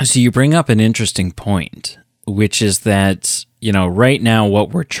chance. So you bring up an interesting point, which is that, right now what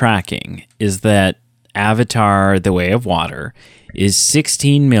we're tracking is that Avatar: The Way of Water is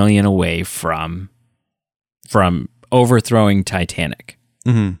 16 million away from overthrowing Titanic,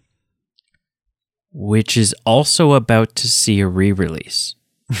 which is also about to see a re-release.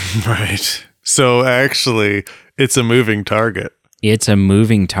 Right. So actually, it's a moving target. It's a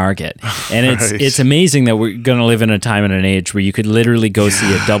moving target. And it's amazing that we're going to live in a time and an age where you could literally go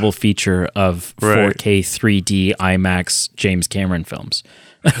see a double feature of 4K 3D IMAX James Cameron films.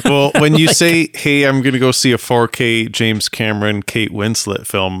 Well, when you say, hey, I'm going to go see a 4K James Cameron, Kate Winslet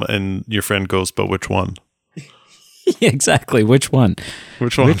film, and your friend goes, but which one? Yeah, exactly. Which one?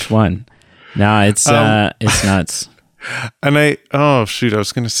 No, it's nuts. And I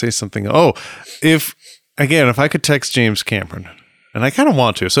was going to say something. If I could text James Cameron, and I kind of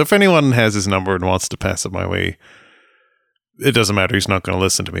want to. So if anyone has his number and wants to pass it my way, it doesn't matter. He's not going to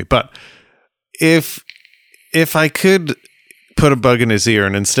listen to me. But if I could put a bug in his ear,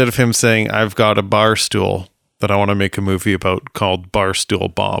 and instead of him saying, I've got a bar stool that I want to make a movie about called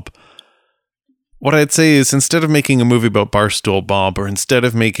Barstool Bob, what I'd say is, instead of making a movie about Barstool Bob, or instead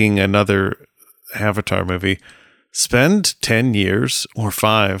of making another Avatar movie, spend 10 years or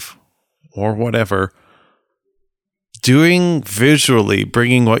 5 or whatever doing visually,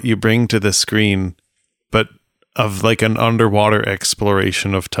 bringing what you bring to the screen, but of like an underwater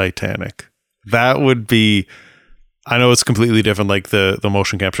exploration of Titanic. That would be, I know it's completely different, like the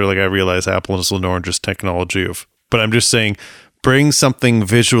motion capture, like I realize apples and oranges technology but I'm just saying, bring something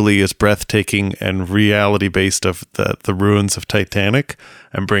visually as breathtaking and reality based of the ruins of Titanic,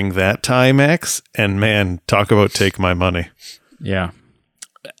 and bring that to IMAX, and man, talk about take my money. Yeah.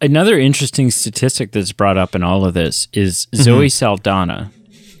 Another interesting statistic that's brought up in all of this is Zoe Saldana,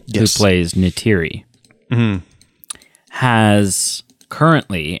 who plays Neytiri, has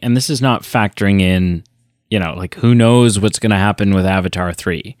currently, and this is not factoring in, like who knows what's going to happen with Avatar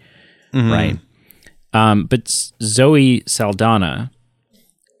 3, right? But Zoe Saldana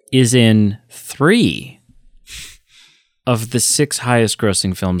is in 3 of the 6 highest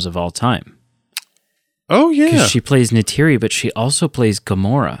grossing films of all time. Oh, yeah. Because she plays Neytiri, but she also plays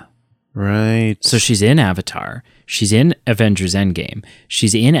Gamora. Right. So she's in Avatar. She's in Avengers Endgame.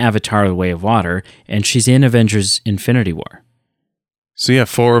 She's in Avatar: The Way of Water. And she's in Avengers Infinity War. So yeah,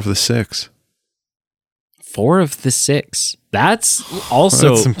 4 of the 6. 4 of the 6. That's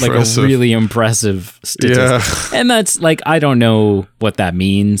also like a really impressive statistic. Yeah. And that's like, I don't know what that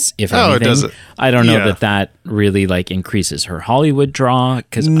means, if anything. It doesn't. I don't know that really like increases her Hollywood draw,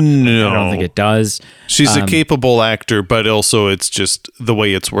 because I don't think it does. She's a capable actor, but also it's just the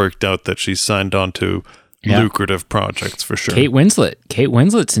way it's worked out that she's signed on to lucrative projects for sure. Kate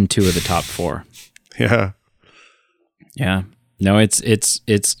Winslet's in 2 of the top 4. Yeah. Yeah. No,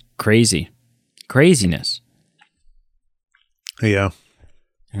 it's crazy. Craziness. Yeah.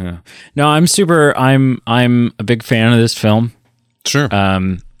 No, I'm a big fan of this film. Sure.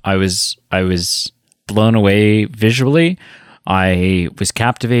 I was blown away visually. I was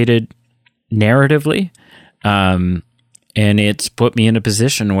captivated narratively. And it's put me in a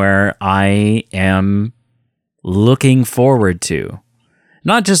position where I am looking forward to,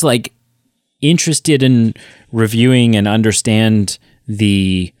 not just like interested in reviewing and understand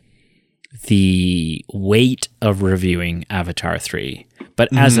the weight of reviewing Avatar 3,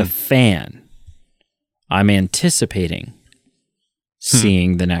 but as a fan, I'm anticipating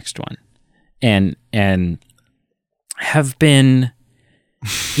seeing the next one, and have been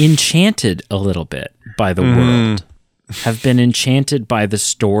enchanted a little bit by the world, have been enchanted by the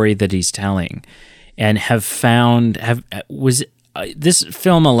story that he's telling, and this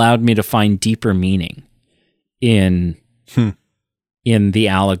film allowed me to find deeper meaning in the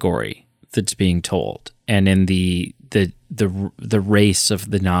allegory that's being told, and in the race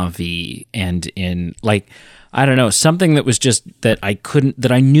of the Na'vi, and in, like, I don't know, something that was just that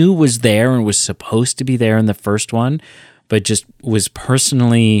I knew was there and was supposed to be there in the first one, but just was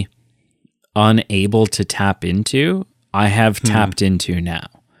personally unable to tap into. I have tapped into now,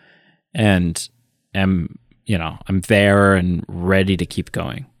 and I'm there and ready to keep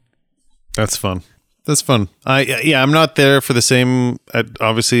going. That's fun. That's fun. I'm not there for the same,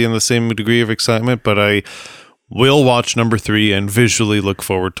 obviously in the same degree of excitement, but I will watch number 3 and visually look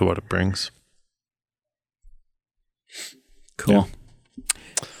forward to what it brings. Cool.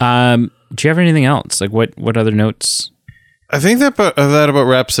 Yeah. Do you have anything else? Like what other notes? I think that about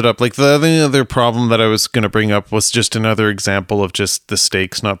wraps it up. Like the other problem that I was going to bring up was just another example of just the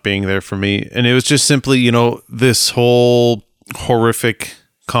stakes not being there for me. And it was just simply, you know, this whole horrific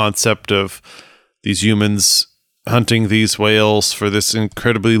concept of these humans hunting these whales for this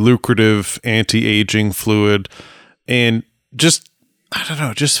incredibly lucrative anti-aging fluid. And just, I don't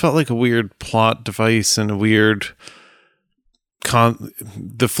know, just felt like a weird plot device and a weird...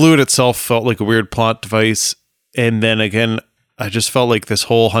 the fluid itself felt like a weird plot device. And then again, I just felt like this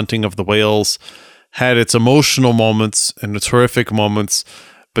whole hunting of the whales had its emotional moments and its horrific moments,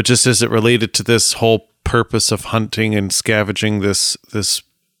 but just as it related to this whole purpose of hunting and scavenging this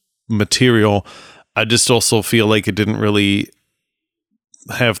material, I just also feel like it didn't really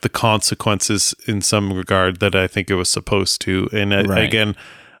have the consequences in some regard that I think it was supposed to. And again,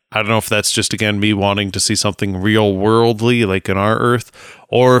 I don't know if that's just, again, me wanting to see something real worldly, like in our Earth,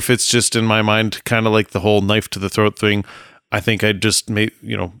 or if it's just in my mind, kind of like the whole knife to the throat thing. I think I just made,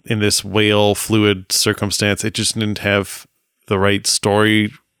 you know, in this whale fluid circumstance, it just didn't have the right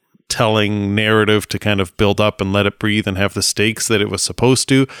storytelling narrative to kind of build up and let it breathe and have the stakes that it was supposed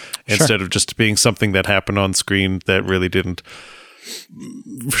to, instead of just being something that happened on screen that really didn't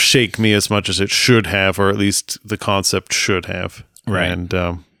shake me as much as it should have, or at least the concept should have. Right. And,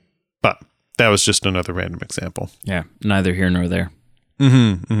 but that was just another random example. Yeah. Neither here nor there.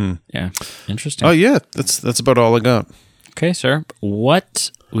 Yeah. Interesting. Oh yeah. That's about all I got. Okay, sir. What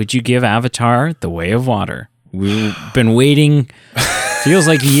would you give Avatar: The Way of Water? We've been waiting, feels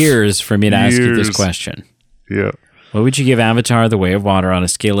like years for me to ask you this question. Yeah. What would you give Avatar: The Way of Water on a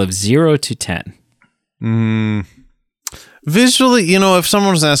scale of 0 to 10? Visually, you know, if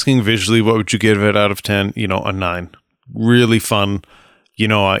someone was asking visually, what would you give it out of 10? You know, a 9. Really fun. You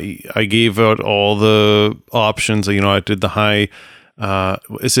know, I gave out all the options. You know, I did the high,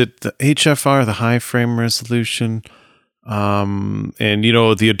 is it the HFR, the high frame resolution? And, you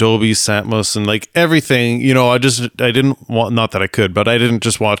know, the Adobe Atmos and like everything, you know, I didn't want, not that I could, but I didn't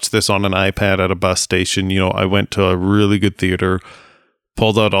just watch this on an iPad at a bus station. You know, I went to a really good theater,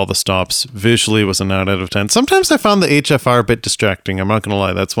 pulled out all the stops. Visually was a 9 out of 10. Sometimes I found the HFR a bit distracting. I'm not going to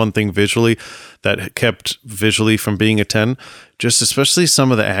lie. That's one thing visually that kept visually from being a 10. Just especially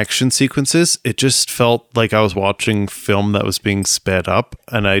some of the action sequences. It just felt like I was watching film that was being sped up.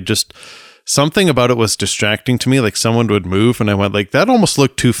 And something about it was distracting to me. Like someone would move and I went like, that almost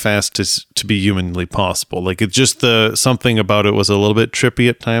looked too fast to be humanly possible. Like it's just something about it was a little bit trippy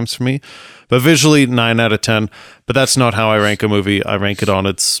at times for me. But visually, 9 out of 10. But that's not how I rank a movie. I rank it on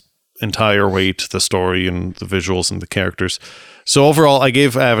its entire weight, the story and the visuals and the characters. So overall, I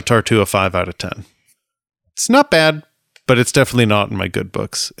gave Avatar 2 a 5 out of 10. It's not bad, but it's definitely not in my good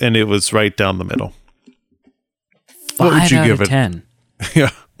books. And it was right down the middle. 5 out of 10. Yeah.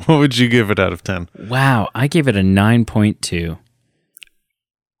 What would you give it out of 10? Wow. I gave it a 9.2.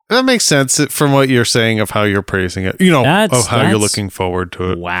 That makes sense from what you're saying of how you're praising it, you know, of how you're looking forward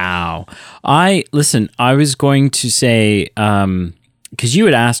to it. Wow. I was going to say, because you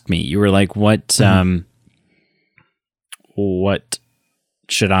had asked me, you were like, what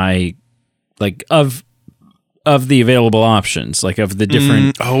should I, like, of the available options, like of the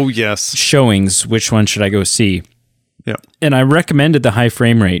different showings, which one should I go see? Yeah. And I recommended the high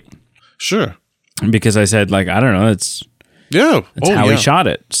frame rate. Sure. Because I said, like, I don't know, that's how he shot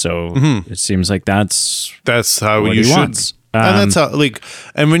it. So it seems like that's how you should. Wants. And that's how, like,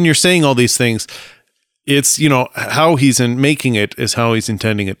 and when you're saying all these things, it's, you know, how he's making it is how he's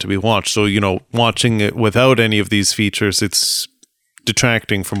intending it to be watched. So, you know, watching it without any of these features, it's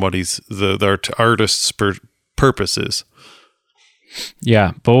detracting from what the artist's purpose is.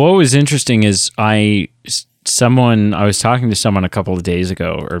 Yeah. But what was interesting is I was talking to someone a couple of days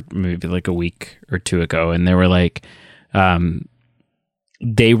ago, or maybe like a week or two ago, and they were like,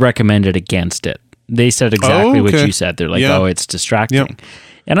 they recommended against it. They said exactly what you said. They're like, it's distracting. Yep.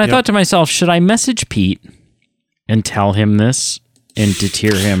 And I thought to myself, should I message Pete and tell him this and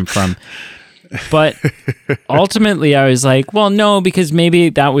deter him from... But ultimately I was like, well, no, because maybe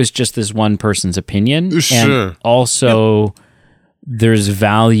that was just this one person's opinion. Sure. And also there's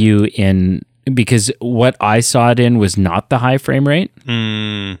value in... Because what I saw it in was not the high frame rate,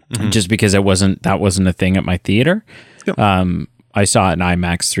 just because that wasn't a thing at my theater. Yep. I saw it in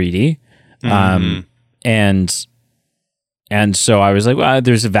IMAX 3D, and so I was like, well,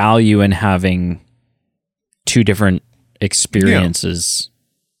 there's value in having two different experiences,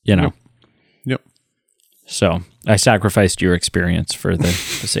 you know. Yep. So I sacrificed your experience for the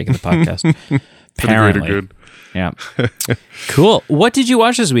sake of the podcast. For the greater good. Yeah. Cool. What did you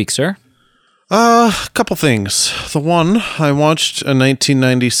watch this week, sir? A couple things. The one, I watched a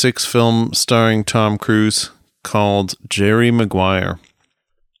 1996 film starring Tom Cruise called Jerry Maguire.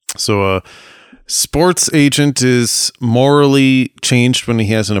 So a sports agent is morally changed when he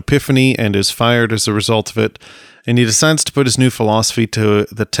has an epiphany and is fired as a result of it. And he decides to put his new philosophy to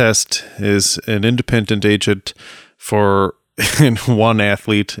the test as an independent agent for one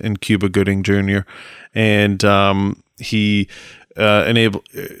athlete in Cuba Gooding Jr. And Tom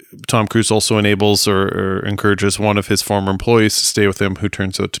Cruise also enables or encourages one of his former employees to stay with him, who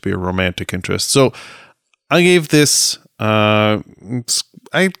turns out to be a romantic interest. So I gave this, I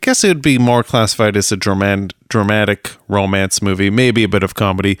guess it would be more classified as a dramatic romance movie, maybe a bit of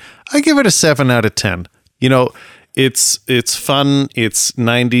comedy. I give it a 7 out of 10. You know, it's fun. It's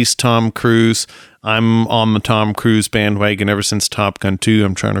 90s Tom Cruise. I'm on the Tom Cruise bandwagon ever since Top Gun 2.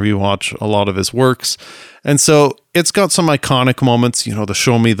 I'm trying to rewatch a lot of his works. And so it's got some iconic moments, you know, the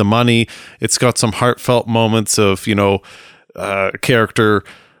show me the money. It's got some heartfelt moments of, you know, character,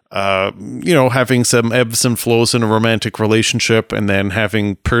 you know, having some ebbs and flows in a romantic relationship, and then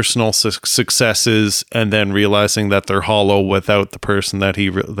having personal successes, and then realizing that they're hollow without the person that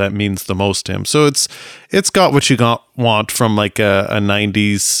that means the most to him. So it's got what you want from like a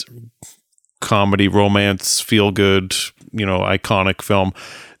 90s comedy, romance, feel good, you know, iconic film.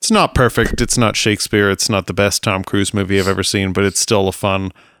 It's not perfect. It's not Shakespeare. It's not the best Tom Cruise movie I've ever seen, but it's still a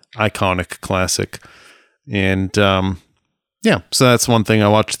fun, iconic classic. And yeah, so that's one thing I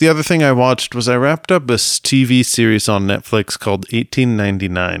watched. The other thing I watched was I wrapped up this TV series on Netflix called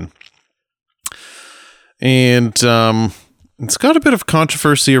 1899. And it's got a bit of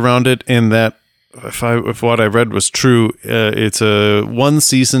controversy around it in that if what I read was true, it's a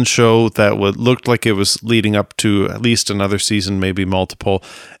one-season show that looked like it was leading up to at least another season, maybe multiple,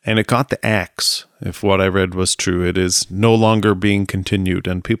 and it got the axe. If what I read was true, it is no longer being continued,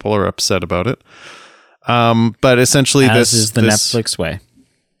 and people are upset about it. But essentially, this is the Netflix way.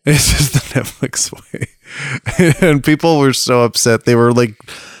 This is the Netflix way, and people were so upset. They were like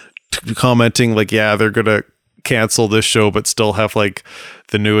commenting, like, "Yeah, they're gonna cancel this show, but still have like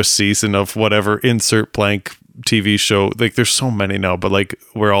the newest season of whatever insert blank TV show." Like, there's so many now, but like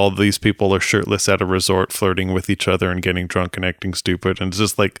where all these people are shirtless at a resort, flirting with each other and getting drunk and acting stupid, and it's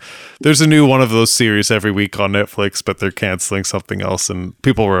just like there's a new one of those series every week on Netflix, but they're canceling something else, and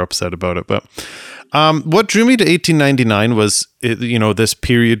people were upset about it. But what drew me to 1899 was, you know, this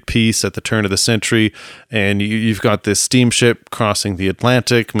period piece at the turn of the century, and you've got this steamship crossing the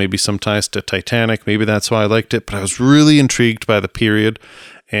Atlantic, maybe some ties to Titanic, maybe that's why I liked it, but I was really intrigued by the period,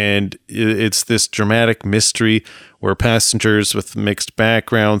 and it's this dramatic mystery where passengers with mixed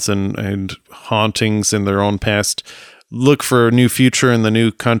backgrounds and hauntings in their own past look for a new future in the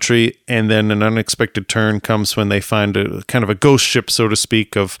new country, and then an unexpected turn comes when they find a kind of a ghost ship, so to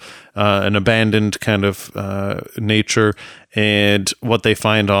speak, of an abandoned kind of nature, and what they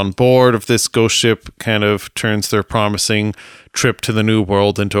find on board of this ghost ship kind of turns their promising trip to the new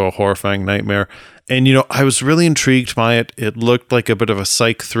world into a horrifying nightmare. And, you know, I was really intrigued by it. It looked like a bit of a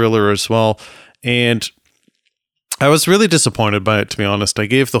psych thriller as well, and I was really disappointed by it, to be honest. I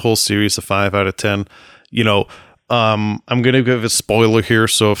gave the whole series a 5 out of 10. You know, I'm going to give a spoiler here,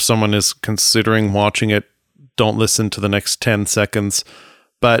 so if someone is considering watching it, don't listen to the next 10 seconds.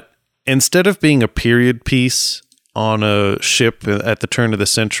 But instead of being a period piece on a ship at the turn of the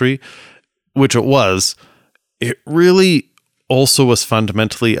century, which it was, it really also was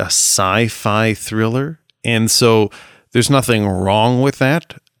fundamentally a sci-fi thriller. And so there's nothing wrong with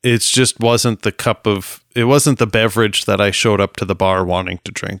that. It just wasn't it wasn't the beverage that I showed up to the bar wanting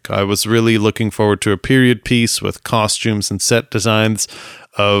to drink. I was really looking forward to a period piece with costumes and set designs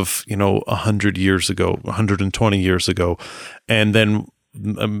of, you know, 100 years ago, 120 years ago, and then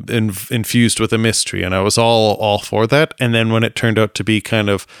infused with a mystery. And I was all for that. And then when it turned out to be kind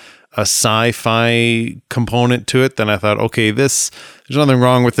of a sci-fi component to it, then I thought, okay, there's nothing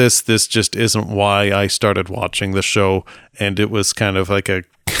wrong with this. This just isn't why I started watching the show. And it was kind of like a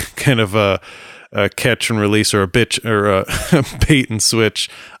catch and release, or a bait and switch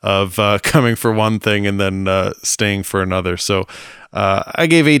of coming for one thing and then staying for another. So I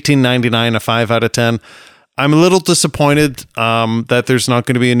gave 1899 a 5 out of 10. I'm a little disappointed that there's not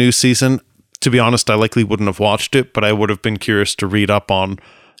going to be a new season. To be honest, I likely wouldn't have watched it, but I would have been curious to read up on,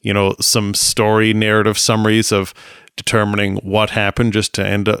 you know, some story narrative summaries of determining what happened, just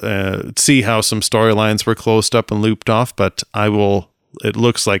to see how some storylines were closed up and looped off. But I will, it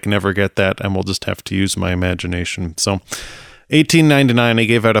looks like, never get that, and we'll just have to use my imagination. So 1899, I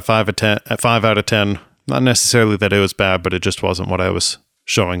gave out a 5 out of 10. Not necessarily that it was bad, but it just wasn't what I was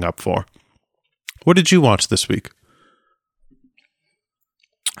showing up for. What did you watch this week?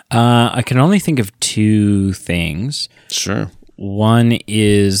 I can only think of two things. Sure. One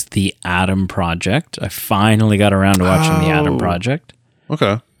is The Adam Project. I finally got around to watching The Adam Project.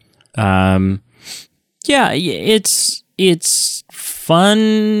 Okay. Yeah, it's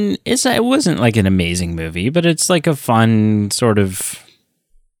fun. It wasn't like an amazing movie, but it's like a fun sort of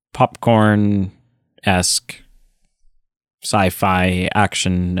popcorn-esque sci-fi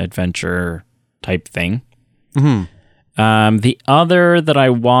action adventure type thing. Mm-hmm. The other that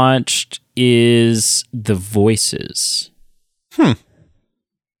I watched is The Voices. Have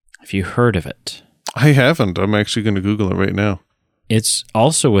you heard of it? I haven't. I'm actually going to Google it right now. It's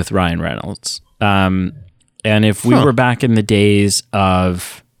also with Ryan Reynolds. And if we were back in the days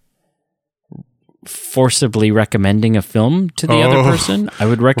of forcibly recommending a film to the other person, I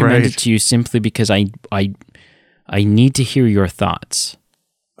would recommend it to you simply because I need to hear your thoughts.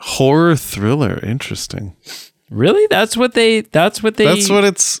 Horror thriller. Interesting. Really? That's what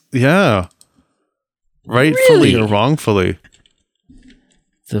it's, yeah. Rightfully or wrongfully.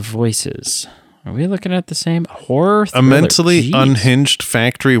 The Voices. Are we looking at the same horror thriller? A mentally unhinged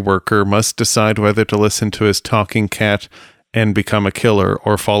factory worker must decide whether to listen to his talking cat and become a killer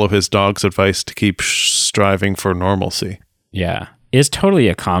or follow his dog's advice to keep striving for normalcy. Yeah. It's totally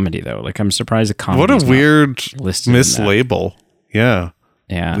a comedy, though. Like, I'm surprised a comedy. What a weird mislabel. Yeah.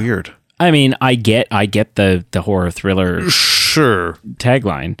 Yeah. Weird. I mean, I get the horror thriller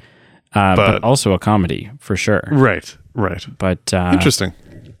tagline, but also a comedy for sure. Right. But interesting.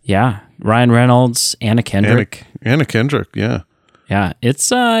 Yeah, Ryan Reynolds, Anna Kendrick. Anna Kendrick, yeah. Yeah,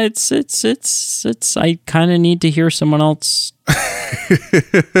 it's I kind of need to hear someone else.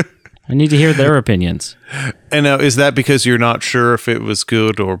 I need to hear their opinions. And now, is that because you're not sure if it was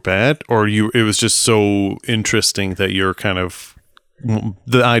good or bad, or it was just so interesting that you're kind of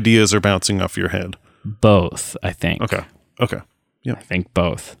the ideas are bouncing off your head? Both, I think. Okay. Yeah. I think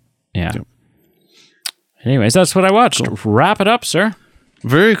both. Yeah. Yep. Anyways, that's what I watched. Cool. Wrap it up, sir.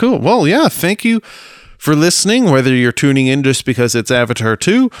 Very cool. Well, yeah, thank you for listening, whether you're tuning in just because it's Avatar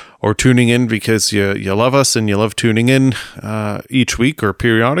 2 or tuning in because you love us and you love tuning in each week or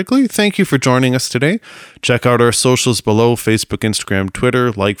periodically. Thank you for joining us today. Check out our socials below: Facebook, Instagram,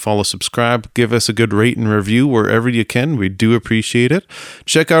 Twitter. Like, follow, subscribe. Give us a good rate and review wherever you can. We do appreciate it.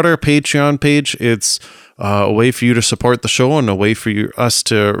 Check out our Patreon page. It's a way for you to support the show and a way for us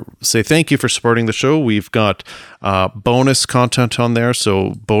to say thank you for supporting the show. We've got bonus content on there,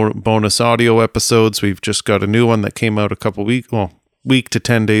 so bonus audio episodes. We've just got a new one that came out a week to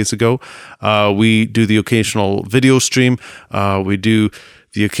 10 days ago. We do the occasional video stream. We do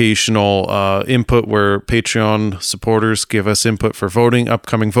the occasional input where Patreon supporters give us input for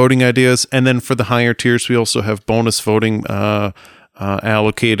upcoming voting ideas. And then for the higher tiers, we also have bonus voting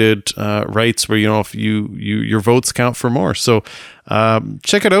allocated rights where if your votes count for more. So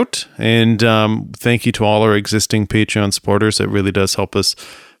check it out, and thank you to all our existing Patreon supporters. It really does help us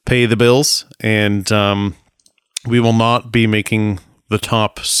pay the bills, and we will not be making the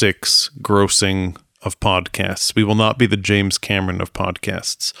top 6 grossing of podcasts. We will not be the James Cameron of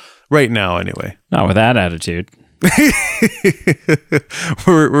podcasts right now, anyway. Not with that attitude.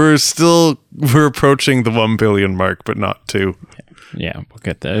 we're approaching the 1 billion mark, but not 2. Yeah, we'll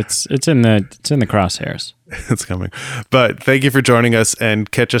get that. It's in the crosshairs. It's coming. But thank you for joining us,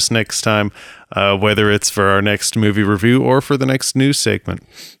 and catch us next time, whether it's for our next movie review or for the next news segment.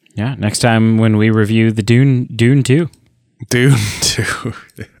 Yeah, next time when we review the Dune 2. Dune 2.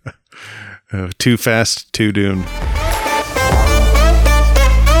 Too fast, too Dune.